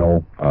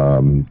Channel.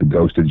 The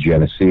Ghost of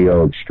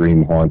Geneseo,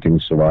 Extreme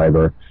Haunting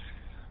Survivor.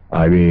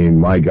 I mean,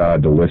 my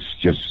God, the list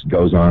just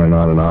goes on and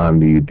on and on.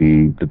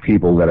 The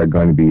people that are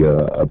going to be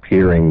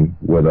appearing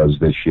with us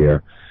this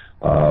year.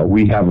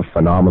 We have a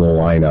phenomenal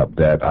lineup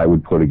that I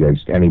would put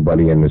against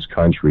anybody in this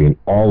country, and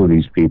all of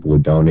these people are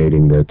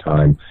donating their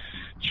time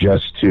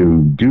just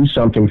to do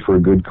something for a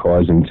good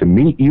cause and to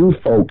meet you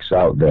folks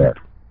out there.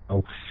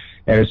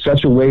 And it's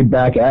such a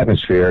laid-back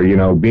atmosphere,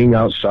 being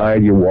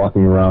outside, you're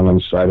walking around on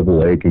the side of the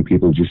lake and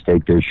people just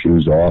take their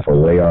shoes off or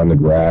lay on the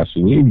grass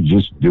and you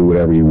just do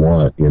whatever you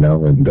want,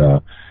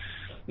 and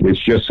it's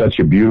just such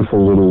a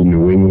beautiful little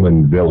New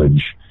England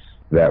village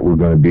that we're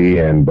going to be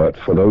in. But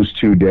for those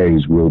 2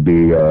 days, we'll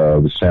be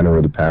the center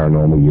of the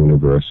paranormal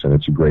universe, and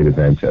it's a great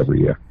event every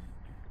year.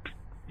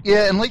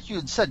 Yeah, and like you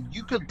had said,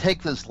 you could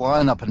take this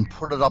lineup and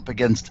put it up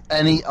against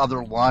any other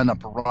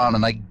lineup around,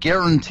 and I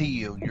guarantee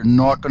you're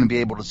not going to be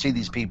able to see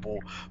these people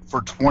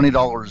for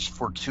 $20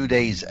 for 2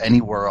 days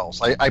anywhere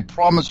else. I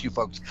promise you,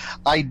 folks.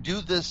 I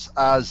do this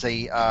as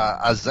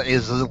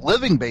a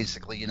living,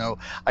 basically.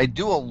 I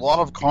do a lot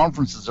of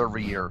conferences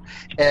every year,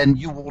 and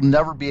you will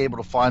never be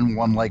able to find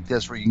one like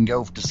this where you can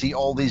go to see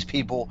all these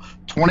people,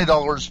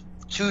 $20.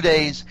 2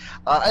 days,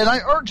 and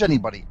I urge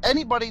anybody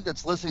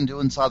that's listening to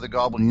Inside the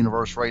Goblin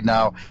Universe right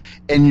now,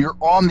 and you're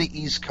on the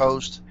East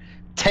Coast,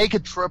 take a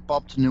trip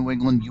up to New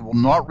England. You will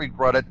not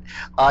regret it.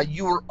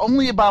 You are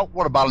only about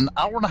an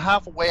hour and a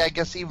half away, I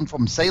guess, even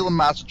from Salem,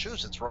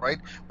 Massachusetts, right?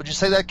 Would you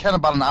say that, Ken,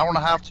 about an hour and a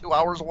half, 2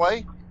 hours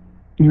away?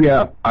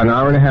 Yeah, an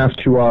hour and a half,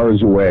 2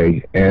 hours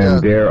away,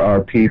 and there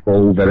are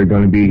people that are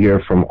going to be here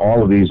from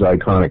all of these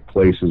iconic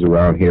places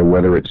around here,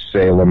 whether it's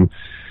Salem,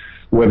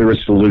 whether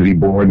it's the Lizzie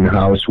Borden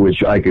house,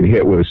 which I could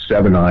hit with a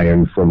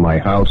 7-iron from my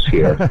house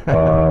here,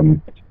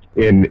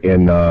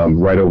 in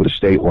right over the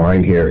state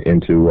line here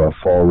into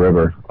Fall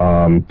River.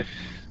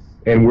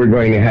 And we're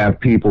going to have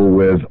people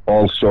with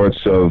all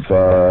sorts of,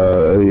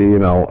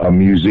 a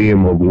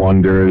museum of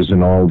wonders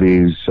and all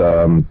these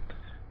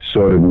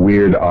sort of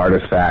weird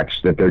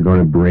artifacts that they're going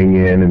to bring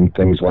in and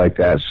things like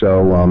that.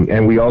 So,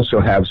 and we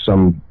also have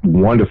some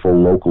wonderful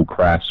local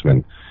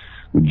craftsmen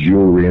with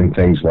jewelry and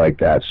things like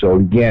that. So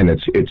again,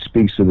 it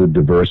speaks to the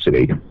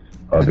diversity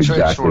of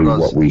exactly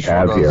what we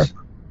have here.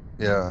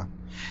 Yeah.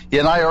 Yeah,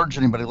 and I urge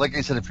anybody, like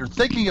I said, if you're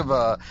thinking of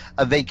a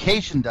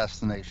vacation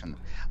destination,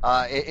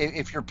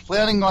 if you're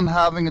planning on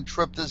having a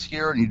trip this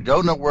year and you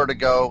don't know where to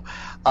go,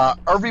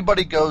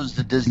 everybody goes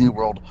to Disney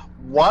World.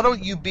 Why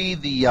don't you be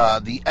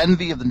the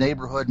envy of the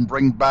neighborhood and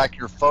bring back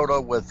your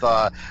photo with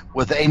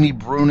Amy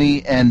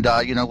Bruni and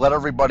let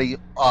everybody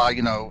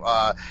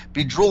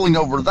be drooling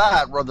over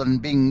that rather than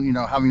being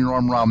having your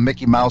arm around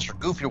Mickey Mouse or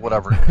Goofy or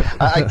whatever.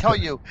 I tell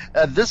you,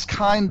 this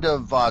kind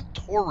of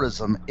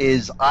tourism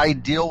is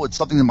ideal. It's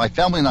something that my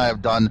family and I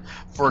have done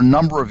for a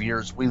number of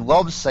years. We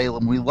love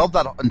Salem. We love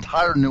that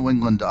entire New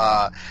England,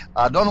 not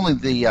only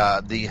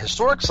the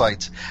historic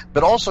sites,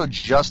 but also,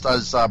 just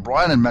as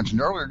Brian had mentioned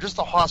earlier, just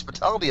the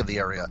hospitality of the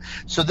area.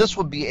 So this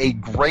would be a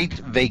great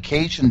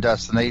vacation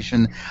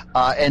destination,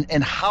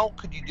 and how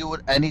could you do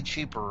it any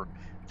cheaper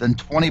than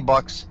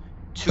 $20,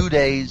 2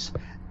 days?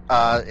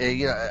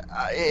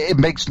 It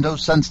makes no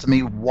sense to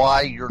me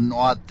why you're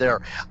not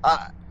there.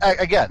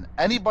 Again,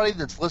 anybody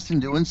that's listening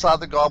to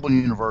Inside the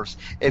Goblin Universe,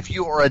 if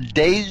you are a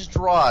day's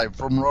drive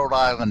from Rhode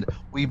Island,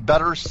 we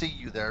better see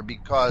you there,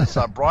 because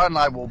Brian and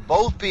I will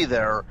both be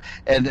there,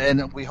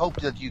 and we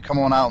hope that you come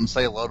on out and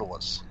say hello to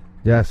us.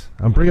 Yes,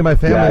 I'm bringing my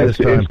family this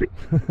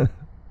time.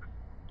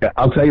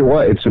 I'll tell you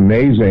what, it's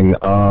amazing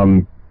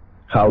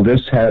how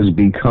this has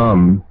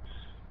become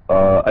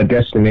a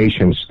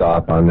destination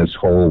stop on this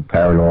whole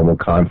paranormal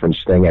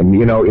conference thing. And,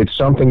 you know, it's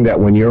something that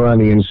when you're on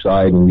the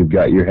inside and you've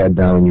got your head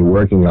down and you're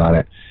working on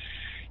it,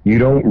 you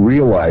don't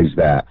realize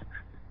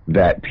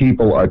that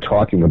people are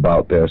talking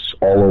about this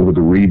all over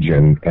the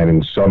region and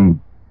in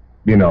some,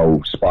 you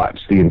know,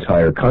 spots the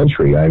entire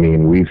country. I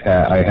mean,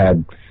 I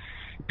had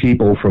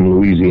people from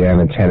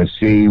Louisiana,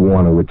 Tennessee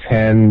want to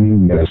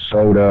attend,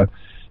 Minnesota,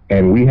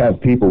 and we have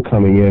people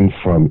coming in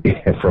from,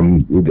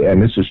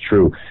 and this is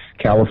true,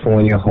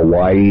 California,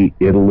 Hawaii,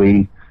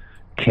 Italy,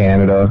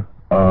 Canada.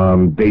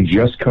 They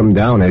just come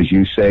down, as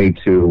you say,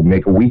 to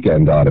make a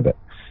weekend out of it.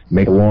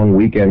 Make a long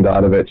weekend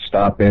out of it,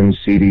 stop in,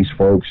 see these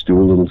folks, do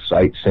a little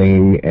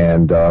sightseeing,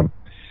 and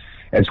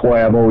that's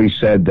why I've always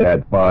said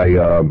that by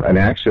an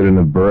accident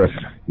of birth,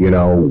 you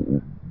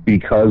know,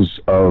 because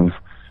of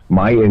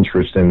my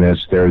interest in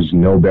this, there's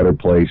no better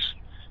place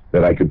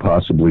that I could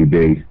possibly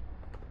be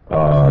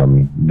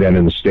than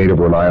in the state of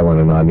Rhode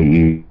Island and on the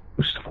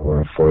East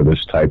for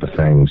this type of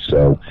thing.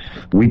 So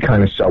we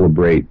kind of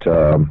celebrate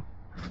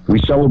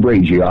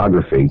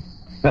geography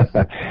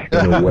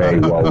in a way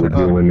while we're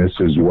doing this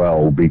as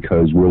well,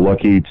 because we're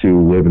lucky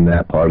to live in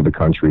that part of the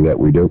country that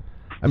we do.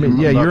 I mean,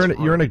 yeah,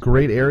 you're in a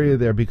great area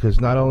there,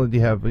 because not only do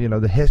you have, you know,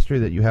 the history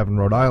that you have in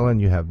Rhode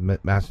Island, you have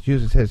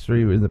Massachusetts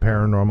history in the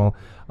paranormal.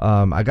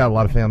 I got a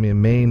lot of family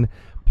in Maine.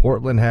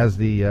 Portland has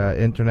the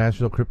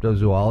International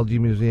Cryptozoology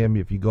Museum.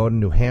 If you go to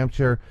New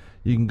Hampshire,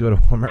 you can go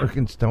to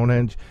American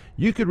Stonehenge.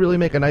 You could really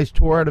make a nice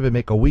tour out of it,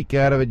 make a week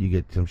out of it. You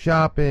get some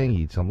shopping,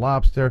 eat some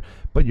lobster,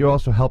 but you're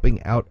also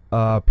helping out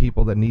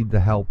people that need the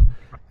help,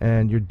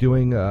 and you're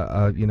doing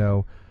you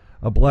know,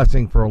 a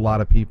blessing for a lot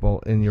of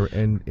people in your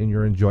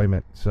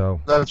enjoyment. So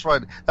that's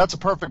right. That's a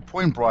perfect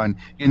point, Brian.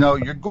 You know,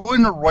 you're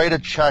going to write a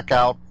check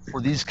out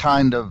for these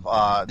kind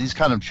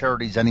of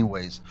charities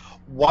anyways.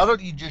 Why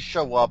don't you just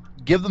show up,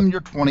 give them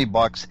your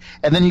 $20,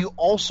 and then you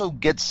also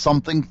get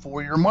something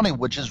for your money,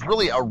 which is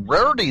really a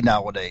rarity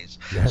nowadays.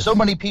 Yes. So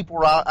many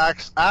people are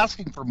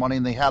asking for money,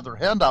 and they have their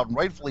hand out, and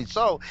rightfully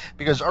so,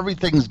 because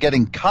everything's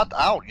getting cut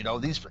out. You know,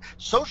 these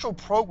social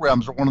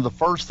programs are one of the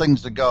first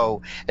things to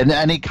go in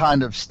any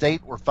kind of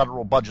state or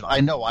federal budget.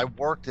 I know I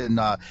worked in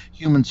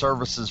human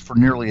services for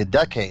nearly a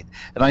decade,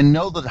 and I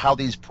know that how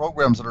these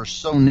programs that are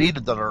so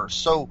needed, that are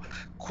so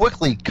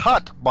quickly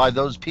cut by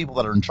those people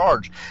that are in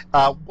charge.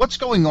 What's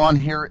going on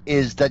here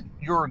is that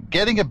you're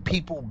getting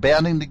people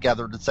banding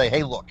together to say,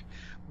 hey, look,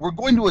 we're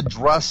going to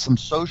address some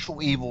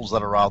social evils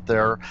that are out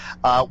there.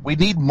 We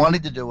need money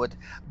to do it,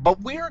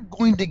 but we are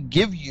going to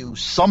give you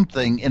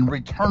something in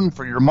return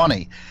for your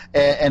money.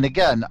 And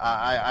again,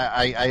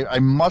 I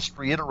must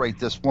reiterate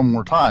this one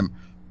more time.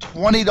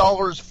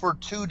 $20 for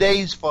 2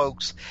 days,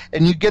 folks,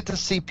 and you get to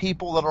see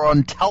people that are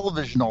on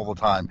television all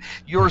the time.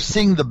 You're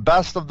seeing the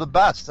best of the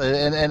best,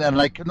 and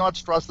I cannot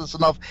stress this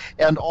enough.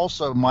 And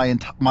also my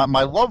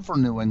love for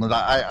New England.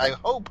 I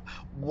hope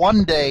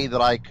one day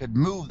that I could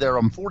move there.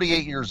 I'm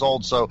 48 years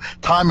old, so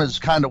time is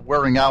kind of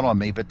wearing out on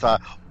me,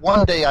 but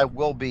one day I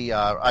will be,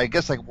 I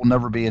guess I will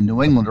never be a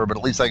New Englander, but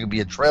at least I could be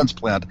a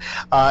transplant.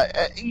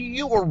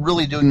 You are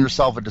really doing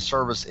yourself a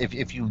disservice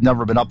if you've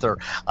never been up there.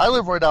 I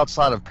live right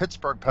outside of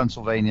Pittsburgh,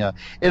 Pennsylvania,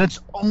 and it's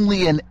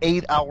only an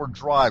 8-hour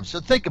drive. So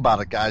think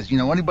about it, guys. You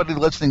know, anybody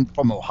listening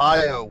from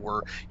Ohio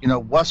or, you know,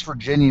 West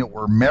Virginia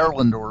or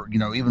Maryland or, you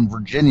know, even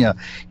Virginia,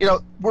 you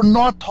know, we're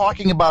not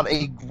talking about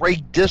a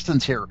great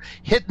distance here.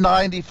 Hit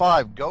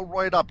 95, go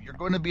right up. You're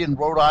going to be in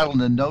Rhode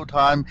Island in no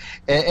time.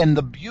 And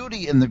the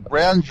beauty and the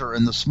grandeur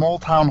and the small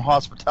town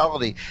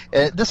hospitality,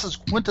 this is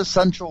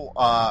quintessential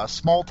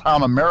small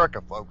town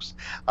America, folks.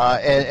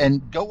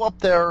 And go up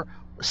there,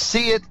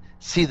 see it,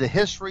 see the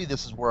history.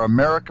 This is where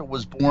America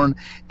was born,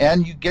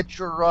 and you get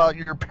your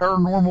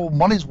paranormal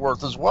money's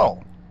worth as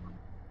well.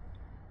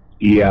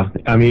 Yeah,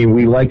 I mean,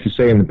 we like to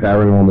say in the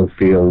paranormal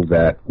field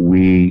that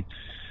we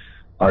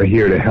are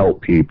here to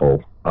help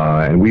people.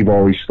 And we've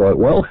always thought,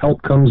 well,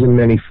 help comes in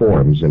many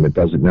forms, and it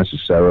doesn't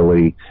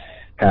necessarily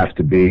have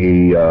to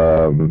be,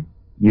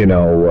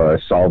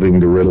 solving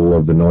the riddle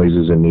of the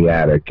noises in the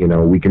attic. You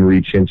know, we can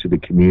reach into the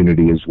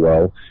community as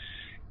well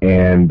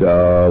and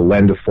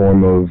lend a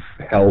form of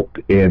help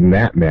in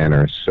that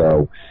manner.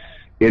 So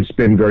it's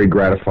been very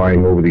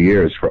gratifying over the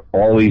years for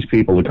all these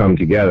people to come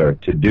together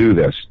to do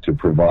this, to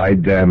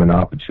provide them an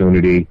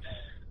opportunity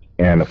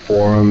and a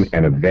forum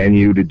and a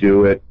venue to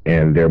do it,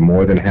 and they're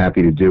more than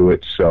happy to do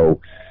it. So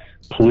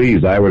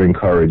please, I would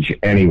encourage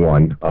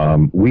anyone.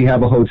 We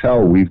have a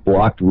hotel we've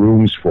blocked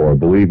rooms for.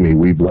 Believe me,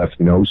 we've left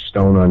no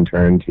stone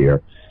unturned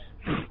here.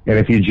 And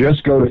if you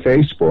just go to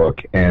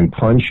Facebook and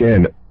punch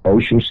in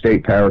Ocean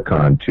State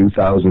Paracon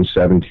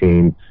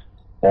 2017,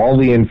 all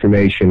the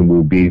information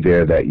will be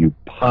there that you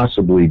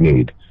possibly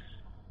need.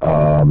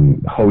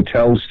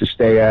 Hotels to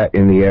stay at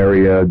in the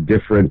area,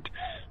 different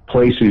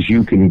places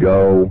you can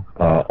go,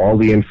 all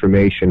the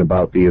information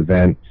about the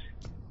event.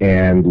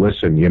 And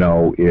listen, you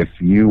know, if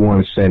you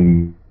want to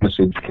send a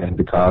message to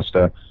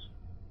DeCosta,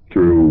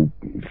 through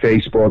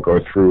Facebook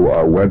or through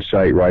our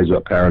website,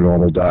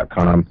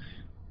 riseupparanormal.com,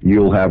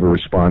 you'll have a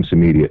response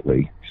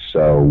immediately.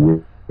 So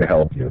we'll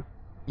help you.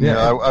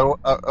 Yeah,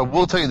 I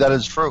will tell you that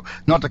is true.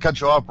 Not to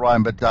cut you off,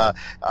 Brian, but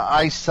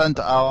I sent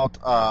out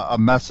a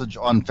message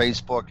on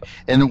Facebook,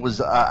 and it was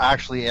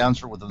actually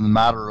answered within a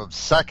matter of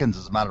seconds,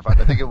 as a matter of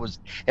fact. I think it was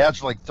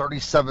answered like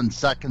 37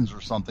 seconds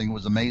or something. It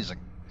was amazing.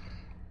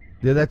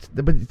 Yeah,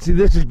 but see,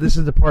 this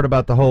is the part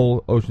about the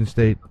whole Ocean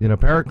State,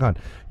 Paracon.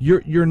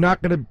 You're not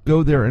going to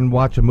go there and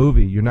watch a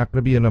movie. You're not going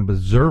to be an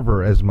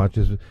observer as much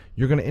as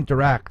you're going to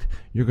interact.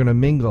 You're going to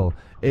mingle.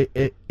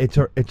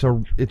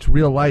 It's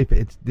real life.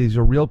 These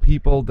are real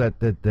people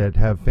that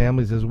have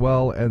families as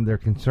well, and they're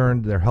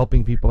concerned. They're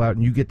helping people out,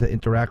 and you get to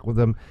interact with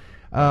them.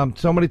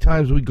 So many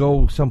times we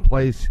go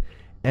someplace,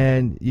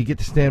 and you get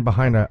to stand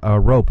behind a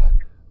rope.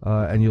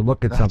 And you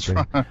look at something.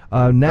 Right.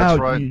 Now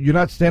right. You're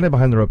not standing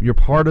behind the rope. You're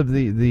part of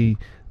the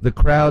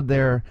crowd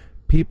there.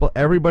 People,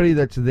 everybody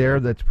that's there,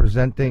 that's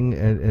presenting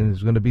and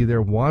is going to be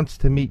there, wants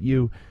to meet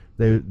you.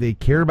 They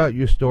care about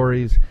your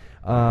stories,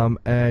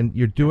 and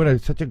you're doing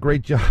such a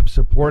great job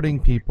supporting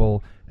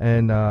people.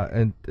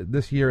 And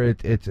this year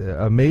it's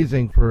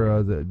amazing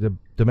for the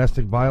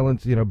domestic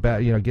violence.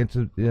 Against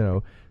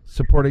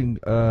supporting.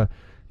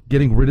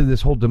 Getting rid of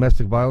this whole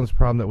domestic violence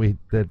problem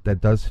that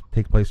does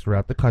take place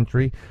throughout the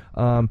country.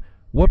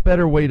 What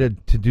better way to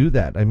do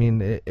that? I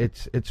mean,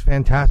 it's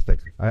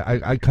fantastic.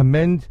 I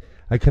commend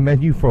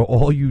you for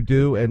all you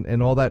do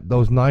and all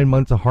those 9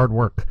 months of hard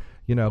work,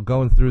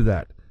 going through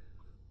that.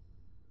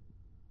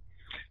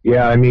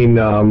 Yeah, I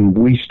mean,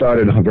 we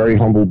started very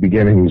humble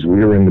beginnings.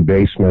 We were in the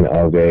basement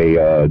of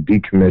a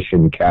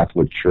decommissioned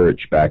Catholic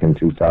church back in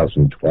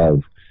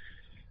 2012.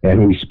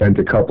 And we spent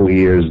a couple of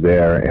years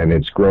there, and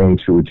it's grown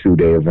to a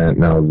 2-day event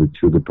now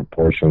to the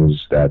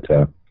proportions that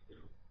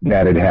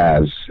it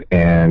has.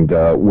 And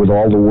with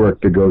all the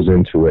work that goes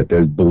into it,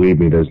 believe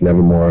me, there's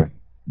never more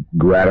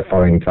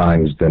gratifying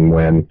times than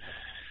when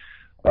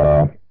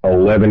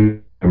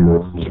 11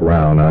 rolls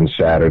around on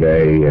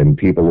Saturday and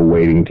people are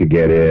waiting to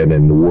get in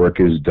and the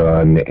work is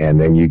done, and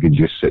then you could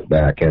just sit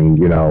back. And,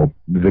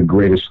 the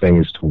greatest thing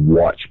is to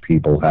watch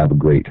people have a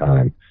great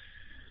time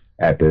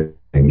at the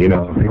And,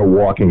 you're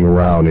walking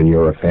around and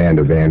you're a fan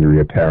of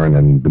Andrea Perron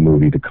and the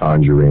movie The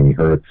Conjuring,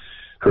 her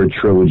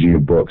trilogy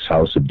of books,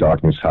 House of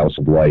Darkness, House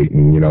of Light,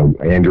 and,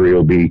 Andrea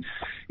will be,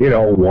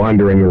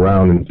 wandering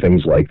around and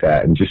things like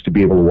that. And just to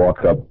be able to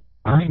walk up,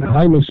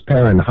 hi, Miss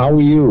Perron, how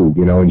are you?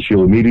 And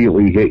she'll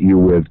immediately hit you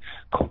with,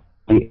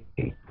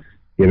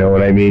 you know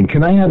what I mean?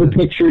 Can I have a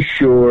picture?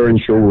 Sure.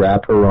 And she'll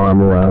wrap her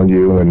arm around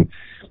you. And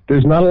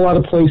there's not a lot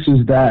of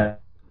places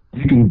that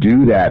you can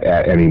do that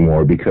at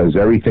anymore because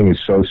everything is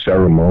so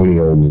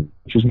ceremonial,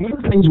 which is one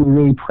of the things we're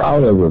really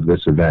proud of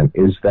this event,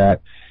 is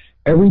that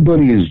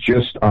everybody is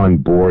just on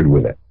board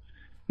with it,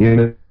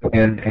 and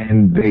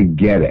they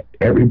get it.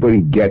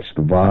 Everybody gets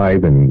the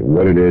vibe and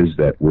what it is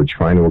that we're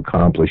trying to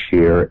accomplish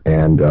here,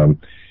 and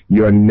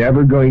you're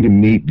never going to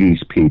meet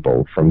these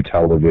people from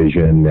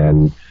television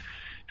and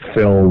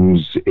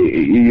films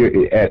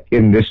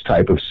in this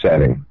type of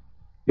setting.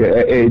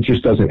 It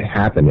just doesn't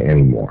happen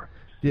anymore.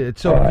 Yeah,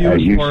 it's so few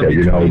as you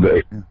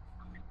said,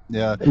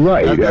 yeah,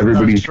 right.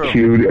 Everybody's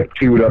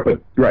queued up at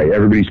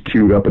Everybody's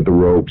queued up at the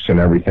ropes and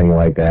everything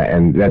like that,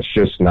 and that's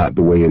just not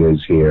the way it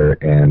is here.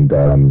 And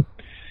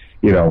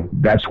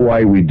that's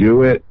why we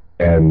do it,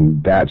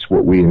 and that's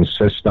what we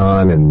insist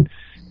on, and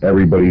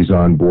everybody's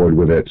on board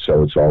with it.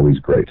 So it's always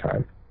a great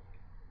time.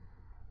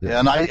 Yeah,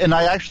 and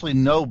I actually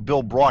know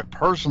Bill Brock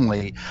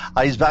personally.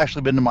 He's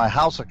actually been to my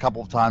house a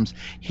couple of times.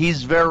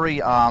 He's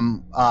very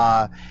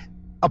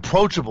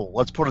approachable,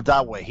 let's put it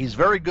that way. He's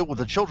very good with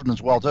the children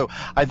as well, too.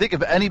 I think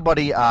if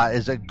anybody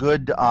is a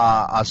good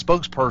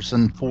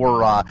spokesperson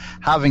for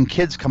having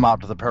kids come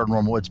out to the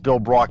paranormal, it's Bill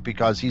Brock,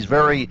 because he's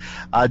very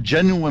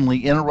genuinely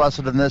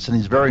interested in this, and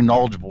he's very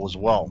knowledgeable as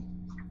well.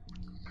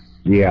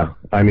 Yeah,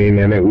 I mean,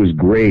 and it was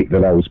great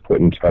that I was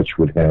put in touch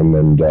with him,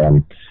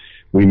 and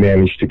we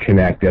managed to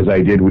connect, as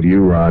I did with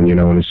you, Ron, in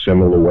a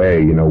similar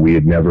way. We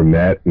had never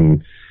met,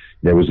 and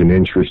there was an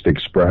interest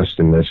expressed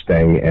in this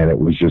thing, and it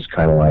was just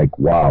kind of like,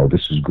 wow,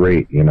 this is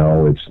great.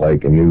 It's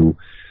like a new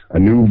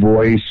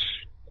voice,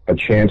 a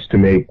chance to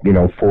make,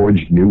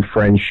 forge new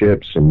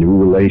friendships and new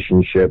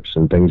relationships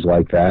and things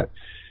like that.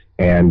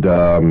 And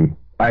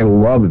I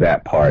love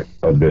that part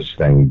of this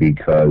thing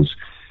because,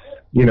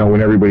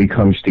 when everybody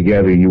comes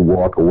together, you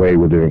walk away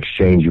with an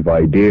exchange of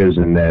ideas,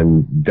 and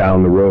then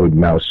down the road,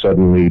 now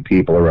suddenly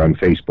people are on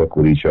Facebook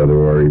with each other,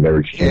 or they're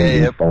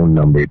exchanging phone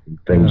numbers and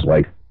things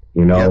like,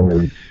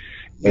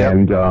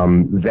 And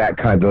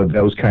that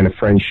those kind of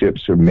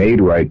friendships are made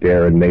right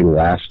there, and they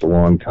last a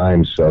long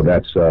time. So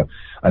that's a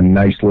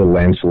nice little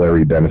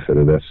ancillary benefit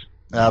of this.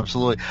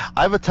 Absolutely.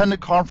 I've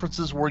attended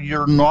conferences where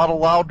you're not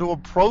allowed to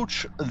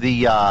approach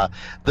the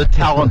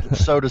talent,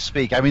 so to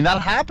speak. I mean,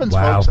 that happens,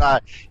 Wow.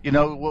 folks.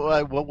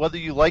 Whether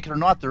you like it or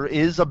not, there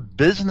is a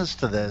business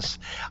to this,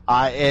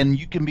 and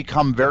you can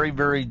become very,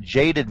 very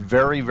jaded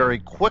very, very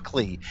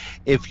quickly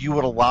if you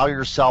would allow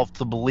yourself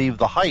to believe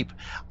the hype.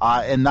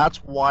 And that's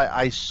why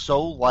I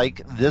so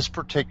like this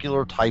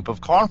particular type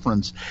of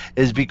conference,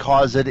 is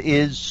because it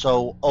is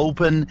so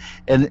open,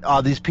 and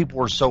these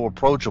people are so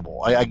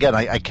approachable. I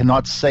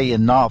cannot say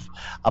enough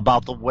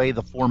about the way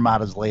the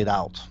format is laid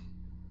out.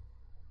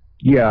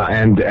 Yeah,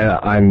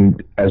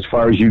 and as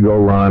far as you go,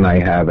 Ron, I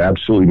have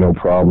absolutely no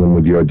problem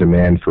with your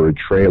demand for a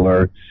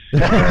trailer.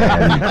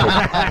 And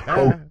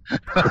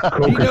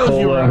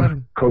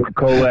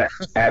Coca-Cola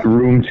at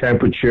room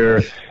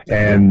temperature,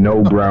 and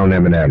no brown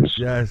M&Ms.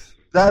 Yes.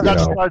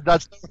 That's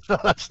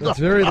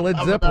very Led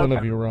Zeppelin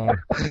of you, Ron.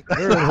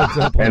 Very Led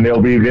Zeppelin. And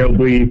there'll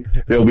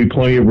be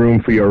plenty of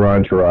room for your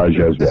entourage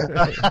as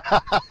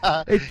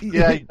well.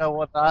 Yeah, you know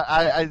what?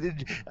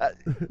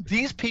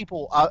 These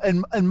people,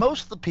 and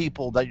most of the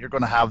people that you're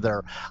going to have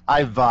there,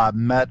 I've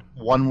met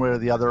one way or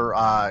the other.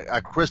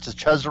 Chris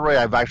Cesare,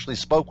 I've actually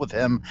spoke with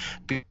him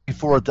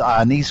before at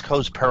an East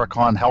Coast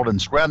Paracon held in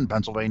Scranton,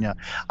 Pennsylvania.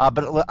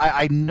 But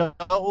I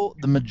know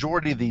the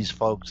majority of these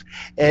folks,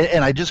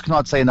 and I just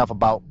cannot say enough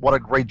about what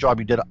a great job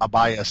you did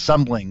by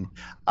assembling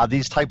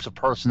these types of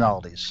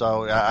personalities.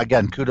 So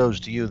again,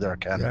 kudos to you there,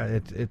 Ken. Yeah,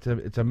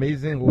 it's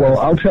amazing. Well,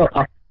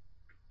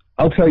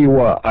 I'll tell you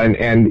what,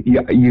 and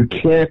you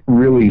can't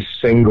really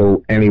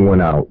single anyone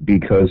out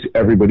because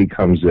everybody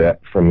comes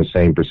from the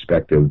same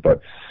perspective. But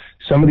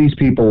some of these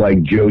people,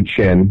 like Joe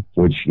Chin,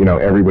 which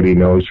everybody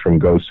knows from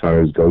Ghost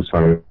Hunters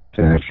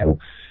International,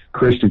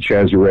 Krista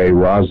Cesare,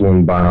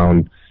 Rosalind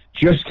Bound,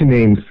 just to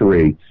name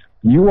three.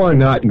 You are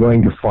not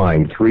going to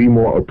find three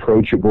more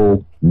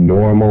approachable,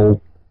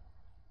 normal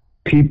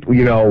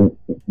people,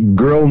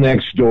 girl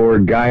next door,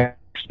 guy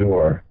next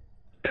door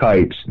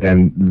types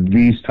than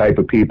these type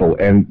of people.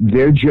 And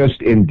they're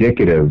just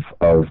indicative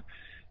of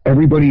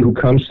everybody who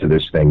comes to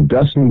this thing.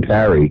 Dustin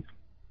Parry,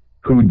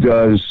 who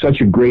does such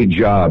a great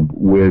job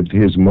with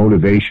his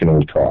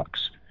motivational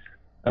talks.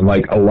 And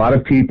like a lot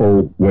of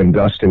people, when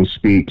Dustin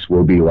speaks,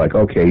 will be like,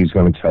 okay, he's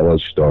going to tell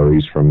us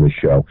stories from the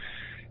show.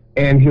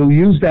 And he'll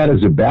use that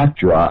as a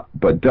backdrop,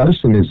 but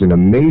Dustin is an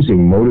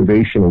amazing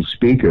motivational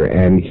speaker,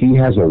 and he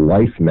has a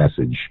life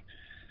message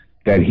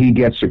that he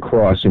gets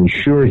across. And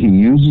sure, he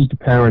uses the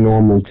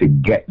paranormal to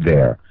get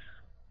there,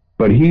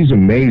 but he's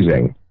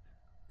amazing.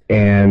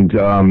 And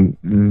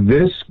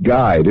this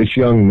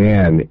young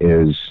man,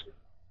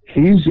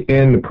 he's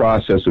in the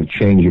process of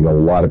changing a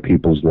lot of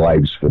people's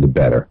lives for the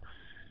better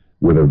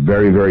with a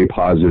very, very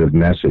positive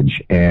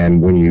message.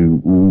 And when you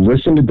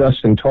listen to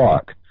Dustin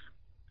talk,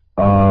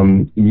 I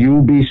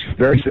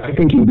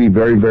think you'll be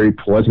very, very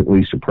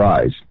pleasantly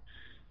surprised.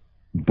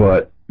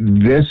 But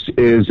this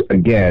is,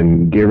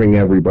 again, giving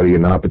everybody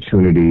an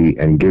opportunity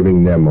and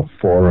giving them a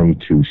forum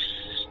to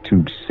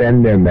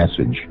send their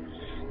message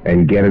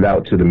and get it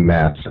out to the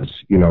masses,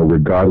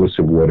 regardless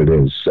of what it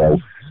is. So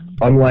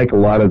unlike a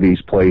lot of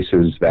these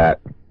places that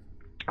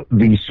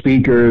the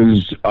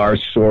speakers are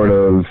sort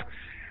of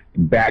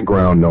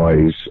background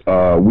noise,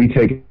 we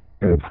take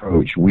an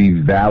approach. We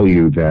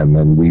value them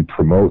and we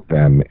promote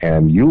them,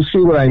 and you'll see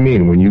what I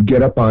mean when you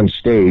get up on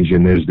stage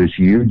and there's this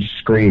huge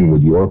screen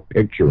with your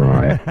picture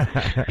on it.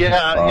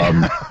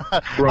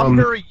 I'm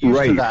very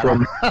used to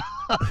that.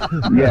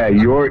 Yeah,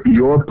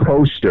 your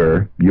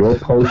poster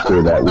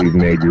that we've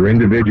made, your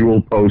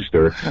individual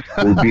poster,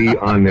 will be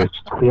on this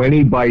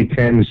 20 by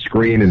 10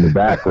 screen in the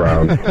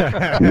background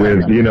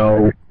with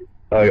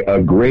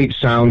a great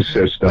sound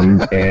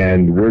system,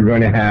 and we're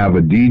going to have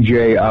a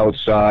DJ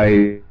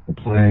outside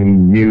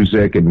playing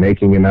music and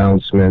making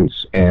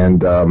announcements,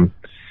 and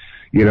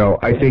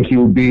I think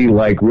you'll be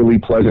like really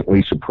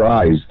pleasantly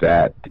surprised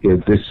that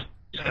if this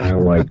kind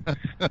of like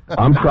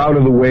I'm proud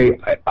of the way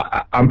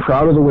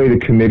the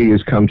committee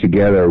has come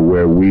together,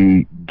 where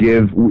we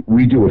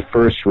do a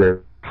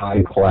first-rate,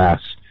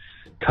 high-class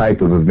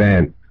type of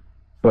event.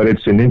 But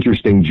it's an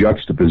interesting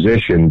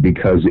juxtaposition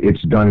because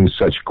it's done in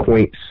such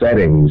quaint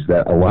settings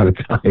that a lot of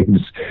times,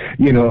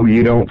 you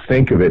don't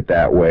think of it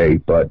that way.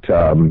 But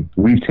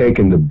we've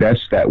taken the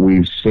best that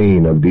we've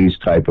seen of these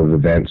type of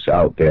events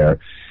out there,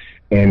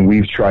 and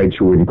we've tried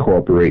to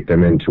incorporate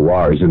them into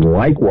ours. And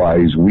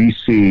likewise, we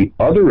see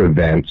other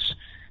events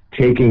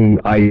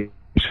taking ideas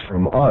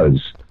from us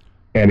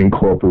and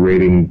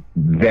incorporating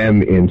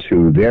them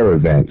into their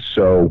events.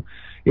 So,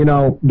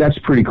 that's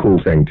a pretty cool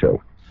thing,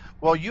 too.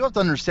 Well, you have to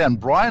understand,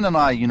 Brian and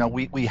I,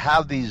 we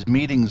have these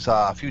meetings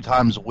a few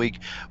times a week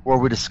where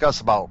we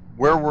discuss about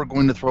where we're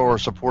going to throw our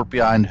support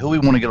behind, who we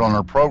want to get on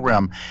our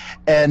program.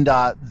 And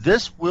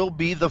this will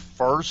be the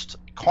first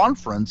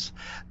conference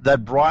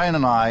that Brian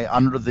and I,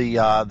 under the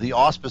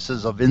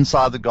auspices of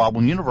Inside the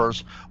Goblin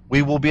Universe,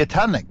 we will be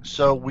attending.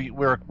 So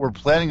we're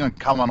planning on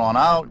coming on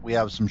out. We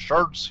have some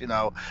shirts,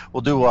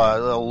 we'll do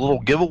a little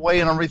giveaway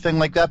and everything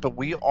like that. But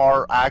we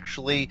are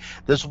actually,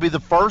 this will be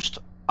the first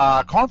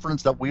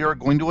conference that we are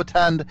going to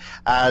attend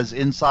as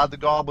Inside the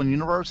Goblin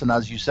Universe. And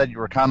as you said, you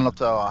were kind enough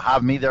to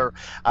have me there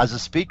as a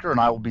speaker, and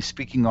I will be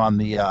speaking on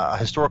the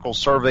historical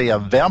survey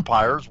of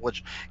vampires,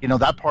 which,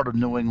 that part of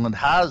New England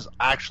has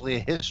actually a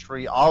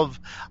history of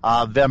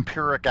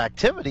vampiric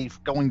activity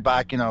going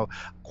back,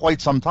 quite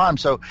some time.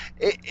 So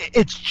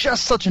it's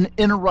just such an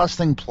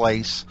interesting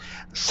place,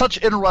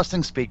 such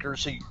interesting speakers.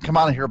 So you can come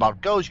out and hear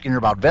about ghosts, you can hear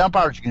about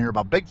vampires, you can hear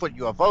about Bigfoot,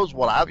 UFOs,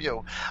 what have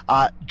you.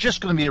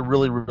 Just going to be a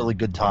really, really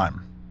good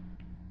time.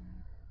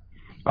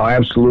 Oh,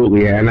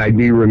 absolutely. And I'd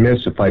be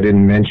remiss if I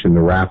didn't mention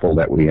the raffle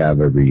that we have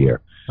every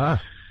year.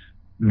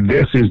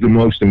 This is the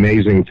most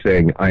amazing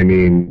thing. I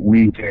mean,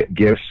 we get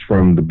gifts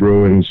from the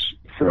Bruins,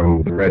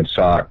 from the Red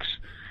Sox.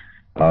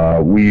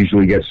 We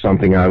usually get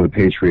something out of the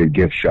Patriot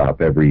gift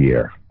shop every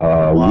year.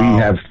 Wow. We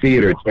have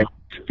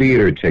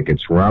theater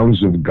tickets,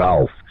 rounds of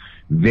golf,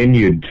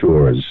 vineyard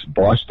tours,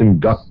 Boston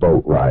duck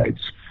boat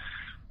rides,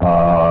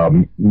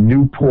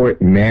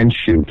 Newport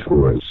mansion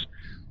tours,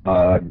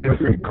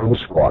 different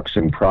ghost walks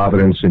in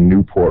Providence and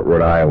Newport,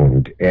 Rhode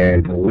Island,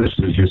 and the list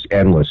is just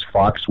endless.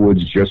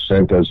 Foxwoods just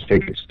sent us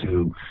tickets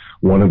to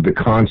one of the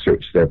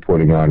concerts they're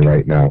putting on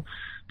right now.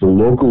 The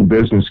local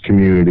business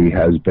community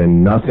has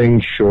been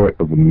nothing short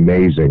of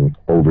amazing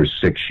over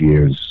 6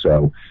 years.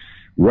 So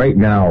right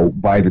now,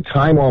 by the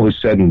time all is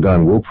said and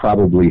done, we'll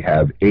probably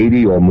have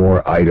 80 or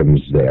more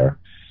items there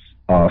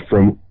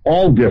from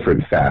all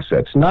different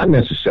facets, not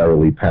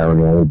necessarily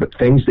paranormal, but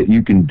things that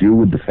you can do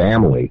with the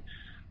family.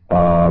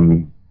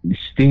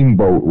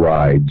 Steamboat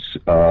rides,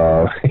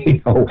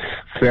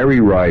 ferry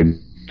rides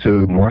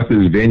to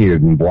Martha's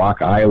Vineyard and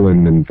Block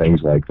Island and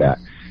things like that.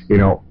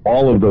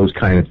 All of those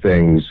kind of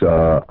things.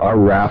 Our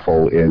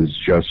raffle is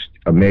just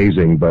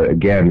amazing, but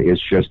again,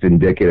 it's just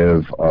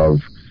indicative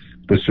of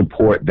the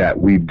support that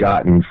we've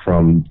gotten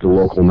from the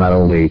local, not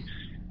only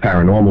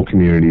paranormal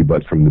community,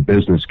 but from the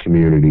business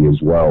community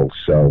as well.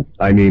 So,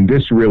 I mean,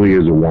 this really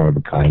is a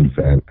one-of-a-kind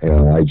event.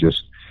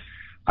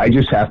 I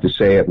just have to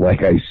say it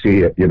like I see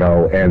it,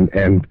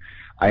 and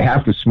I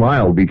have to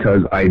smile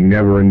because I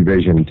never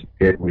envisioned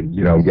it would,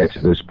 get to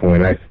this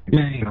point.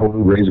 We'll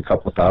raise a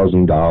couple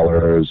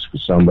 $1,000s for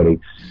somebody,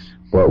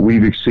 but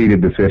we've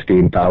exceeded the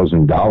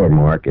 $15,000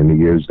 mark in the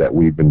years that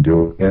we've been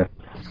doing it.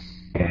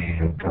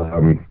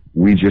 And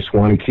we just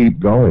want to keep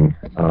going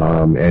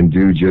and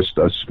do just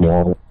a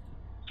small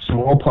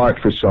part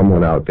for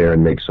someone out there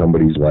and make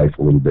somebody's life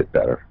a little bit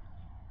better.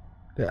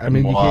 I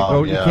mean, you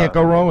can't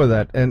go wrong with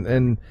that.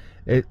 And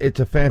it's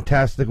a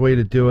fantastic way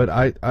to do it.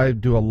 I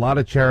do a lot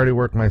of charity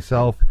work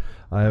myself.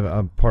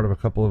 I'm part of a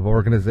couple of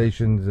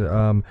organizations,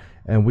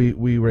 and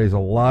we raise a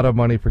lot of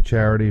money for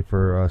charity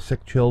for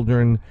sick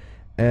children,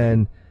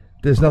 and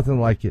there's nothing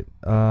like it.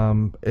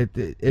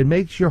 It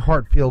makes your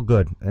heart feel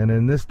good, and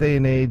in this day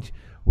and age,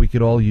 we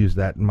could all use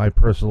that, in my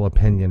personal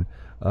opinion.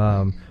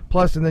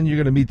 Plus, and then you're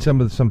going to meet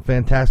some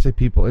fantastic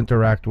people,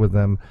 interact with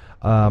them.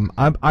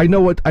 I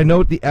know what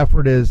the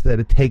effort is that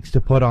it takes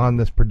to put on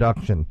this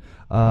production.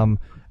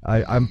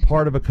 I'm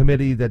part of a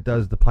committee that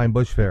does the Pine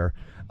Bush Fair,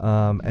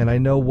 and I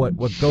know what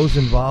goes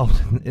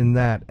involved in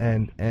that,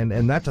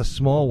 and that's a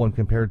small one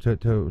compared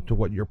to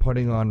what you're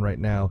putting on right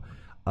now.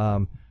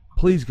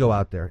 Please go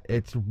out there.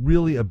 It's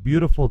really a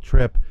beautiful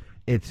trip.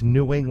 It's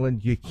New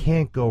England. You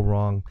can't go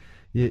wrong.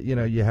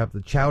 You have the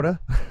chowder,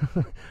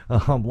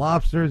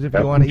 lobsters if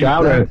you want to eat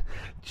that.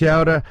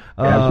 Chowder.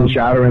 Some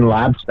chowder and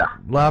lobster.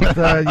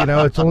 Lobster,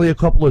 it's only a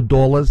couple of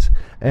dollars,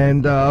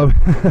 and you're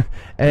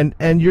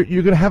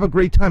going to have a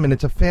great time, and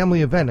it's a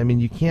family event. I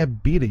mean, you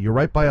can't beat it. You're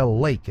right by a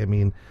lake. I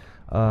mean,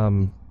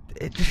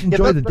 just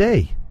enjoy the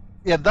day.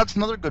 Yeah, that's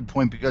another good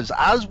point, because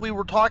as we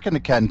were talking to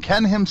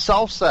Ken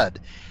himself said,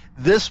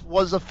 this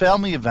was a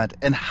family event,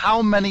 and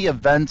how many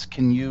events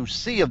can you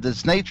see of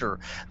this nature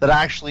that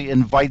actually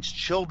invites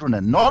children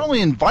in? Not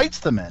only invites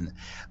them in,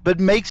 but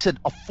makes it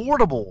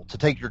affordable to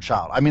take your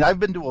child. I mean,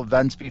 I've been to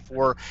events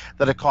before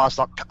that it costs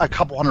a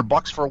couple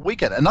 $100 for a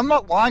weekend, and I'm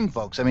not lying,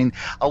 folks. I mean,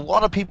 a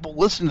lot of people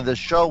listening to this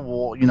show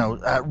will,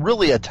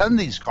 really attend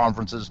these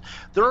conferences.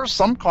 There are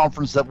some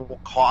conferences that will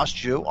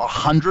cost you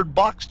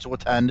 $100 to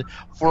attend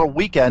for a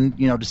weekend,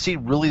 to see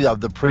really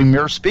the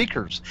premier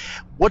speakers.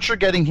 What you're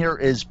getting here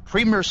is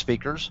premier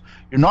speakers.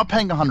 You're not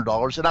paying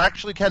 $100. It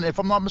actually can, if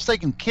I'm not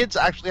mistaken, kids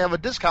actually have a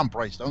discount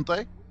price, don't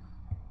they?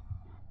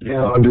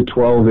 Yeah, under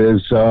 12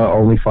 is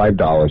only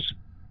 $5.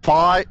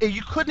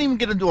 You couldn't even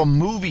get into a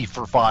movie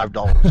for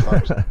 $5,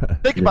 folks.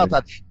 Think about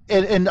that.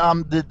 And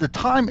the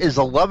time is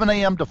 11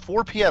 a.m. to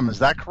 4 p.m. Is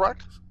that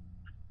correct?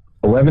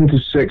 11 to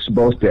 6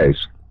 both days.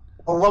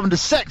 11 to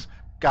 6.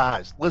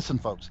 Guys, listen,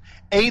 folks.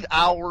 8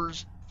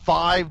 hours,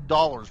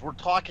 $5. We're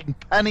talking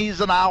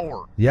pennies an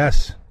hour.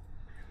 Yes.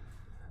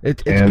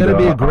 It's going to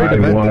be a great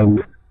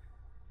event.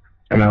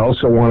 And I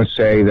also want to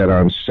say that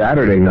on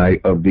Saturday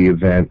night of the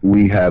event,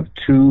 we have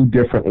 2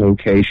 different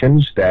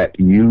locations that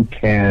you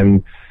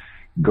can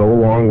go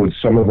along with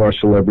some of our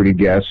celebrity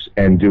guests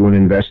and do an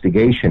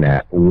investigation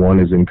at.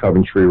 One is in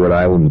Coventry, Rhode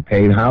Island, the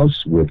Payne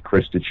House with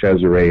Krista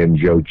Cesare and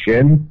Joe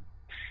Chin.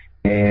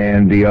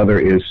 and the other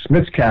is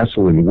Smith's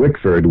Castle in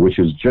Wickford, which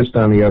is just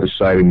on the other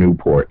side of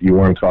Newport. You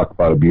want to talk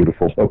about a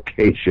beautiful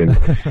location.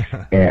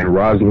 And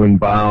Rosalind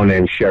Bound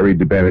and Sherry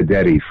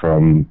DeBenedetti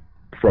from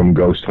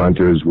Ghost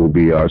Hunters will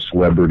be our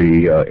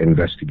celebrity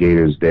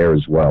investigators there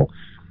as well.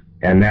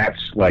 And that's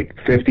like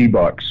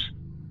 $50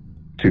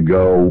 to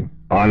go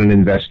on an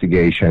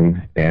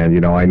investigation. And,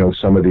 you know, I know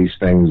some of these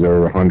things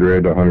are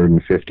 $100,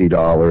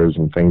 $150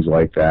 and things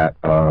like that.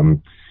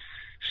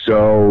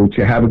 So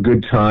to have a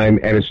good time,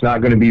 and it's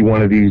not going to be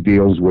one of these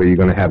deals where you're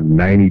going to have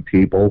 90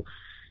 people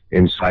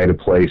inside a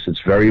place.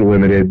 It's very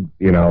limited,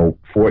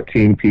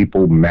 14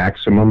 people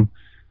maximum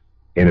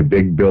in a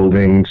big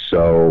building.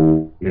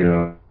 So,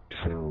 to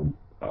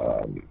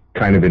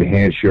kind of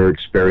enhance your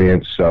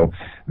experience. So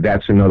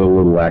that's another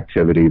little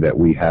activity that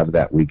we have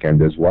that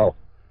weekend as well.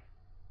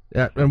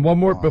 Yeah, and one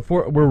more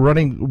before we're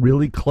running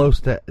really close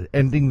to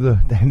ending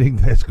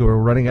this. We're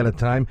running out of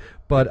time,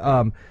 but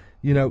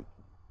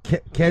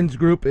Ken's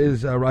group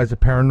is Rise of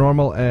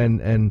Paranormal,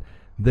 and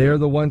they're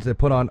the ones that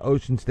put on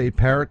Ocean State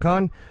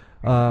Paracon.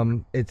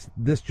 It's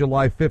this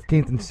July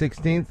 15th and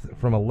 16th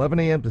from 11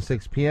 a.m. to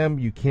 6 p.m.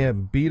 You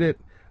can't beat it.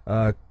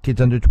 Kids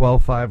under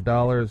 12,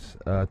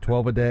 $5,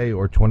 12 a day,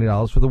 or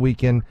 $20 for the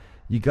weekend.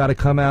 You got to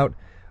come out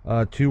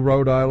to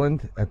Rhode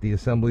Island at the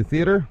Assembly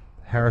Theater,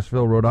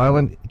 Harrisville, Rhode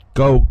Island.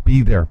 Go,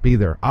 be there.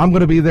 I'm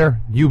going to be there.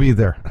 You be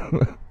there.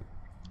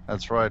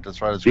 That's right. It's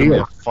going to be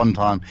a fun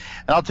time.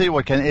 And I'll tell you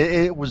what, Ken,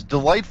 it was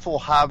delightful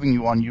having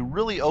you on. You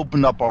really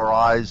opened up our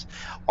eyes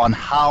on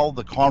how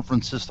the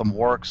conference system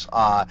works.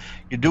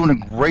 You're doing a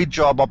great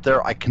job up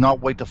there. I cannot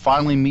wait to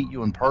finally meet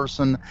you in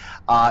person.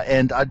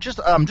 And I'm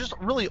just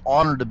really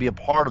honored to be a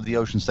part of the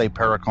Ocean State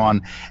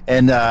Paracon.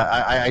 And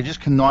I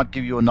just cannot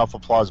give you enough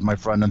applause, my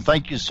friend. And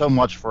thank you so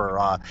much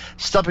for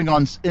stepping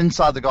on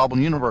Inside the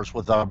Goblin Universe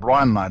with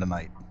Brian and I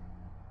tonight.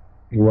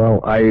 Well,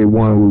 I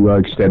want to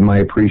extend my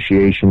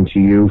appreciation to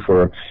you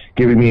for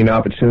giving me an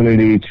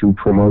opportunity to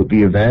promote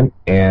the event,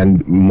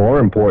 and more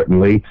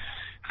importantly,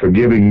 for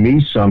giving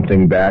me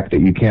something back that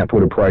you can't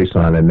put a price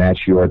on, and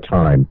that's your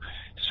time.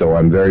 So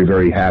I'm very,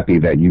 very happy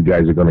that you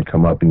guys are going to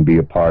come up and be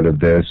a part of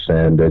this,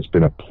 and it's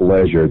been a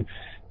pleasure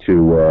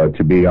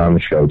to be on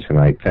the show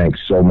tonight. Thanks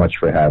so much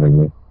for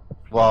having me.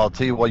 Well, I'll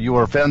tell you what, you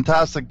were a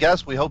fantastic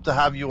guest. We hope to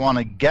have you on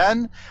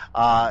again,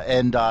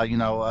 hopefully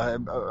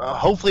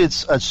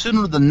it's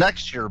sooner than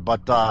next year.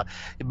 But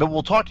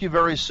we'll talk to you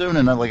very soon.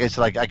 And like I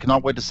said, I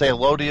cannot wait to say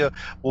hello to you.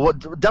 We'll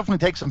definitely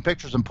take some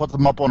pictures and put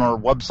them up on our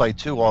website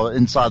too,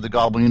 Inside the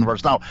Goblin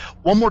Universe. Now,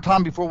 one more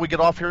time before we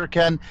get off here,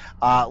 Ken,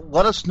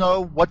 let us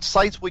know what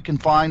sites we can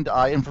find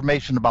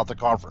information about the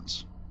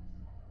conference.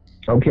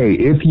 Okay,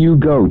 if you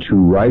go to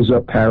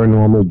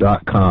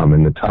riseupparanormal.com,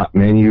 in the top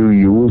menu,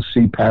 you will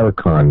see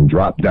Paracon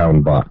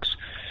drop-down box.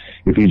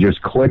 If you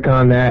just click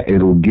on that,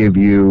 it'll give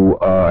you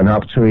an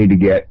opportunity to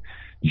get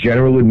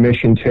general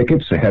admission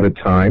tickets ahead of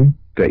time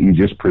that you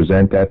just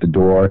present at the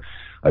door,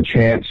 a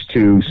chance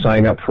to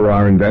sign up for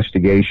our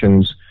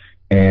investigations,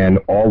 and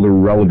all the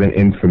relevant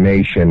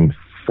information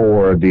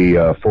for the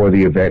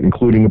event,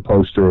 including a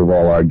poster of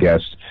all our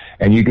guests.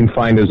 And you can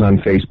find us on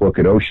Facebook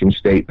at Ocean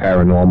State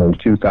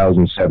Paranormal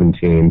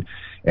 2017,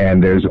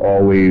 and there's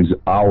always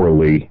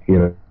hourly,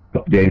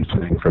 updates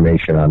and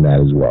information on that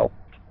as well.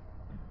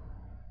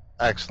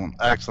 Excellent.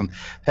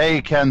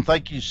 Hey, Ken,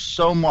 thank you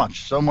so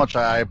much.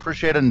 I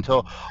appreciate it.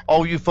 Until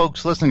all you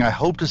folks listening, I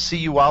hope to see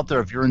you out there.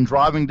 If you're in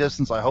driving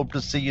distance, I hope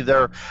to see you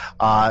there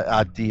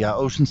at the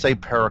Ocean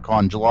State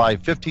Paracon, July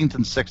 15th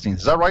and 16th.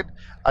 Is that right?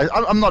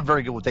 I'm not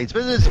very good with dates,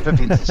 but it is the 15th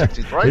and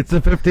 16th, right? It's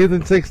the 15th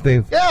and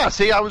 16th. Yeah,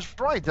 see, I was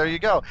right. There you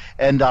go.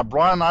 And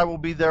Brian and I will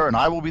be there, and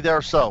I will be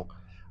there. So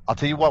I'll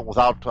tell you what,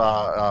 without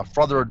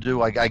further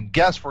ado, I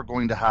guess we're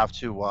going to have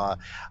to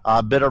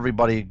bid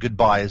everybody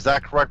goodbye. Is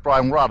that correct,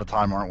 Brian? We're out of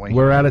time, aren't we?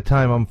 We're out of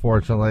time,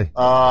 unfortunately.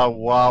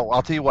 Well,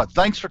 I'll tell you what.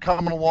 Thanks for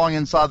coming along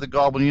Inside the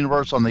Goblin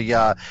Universe on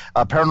the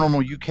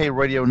Paranormal UK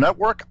Radio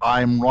Network.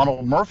 I'm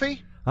Ronald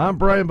Murphy. I'm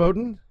Brian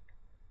Bowden.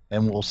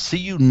 And we'll see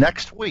you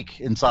next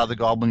week inside the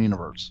Goblin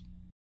Universe.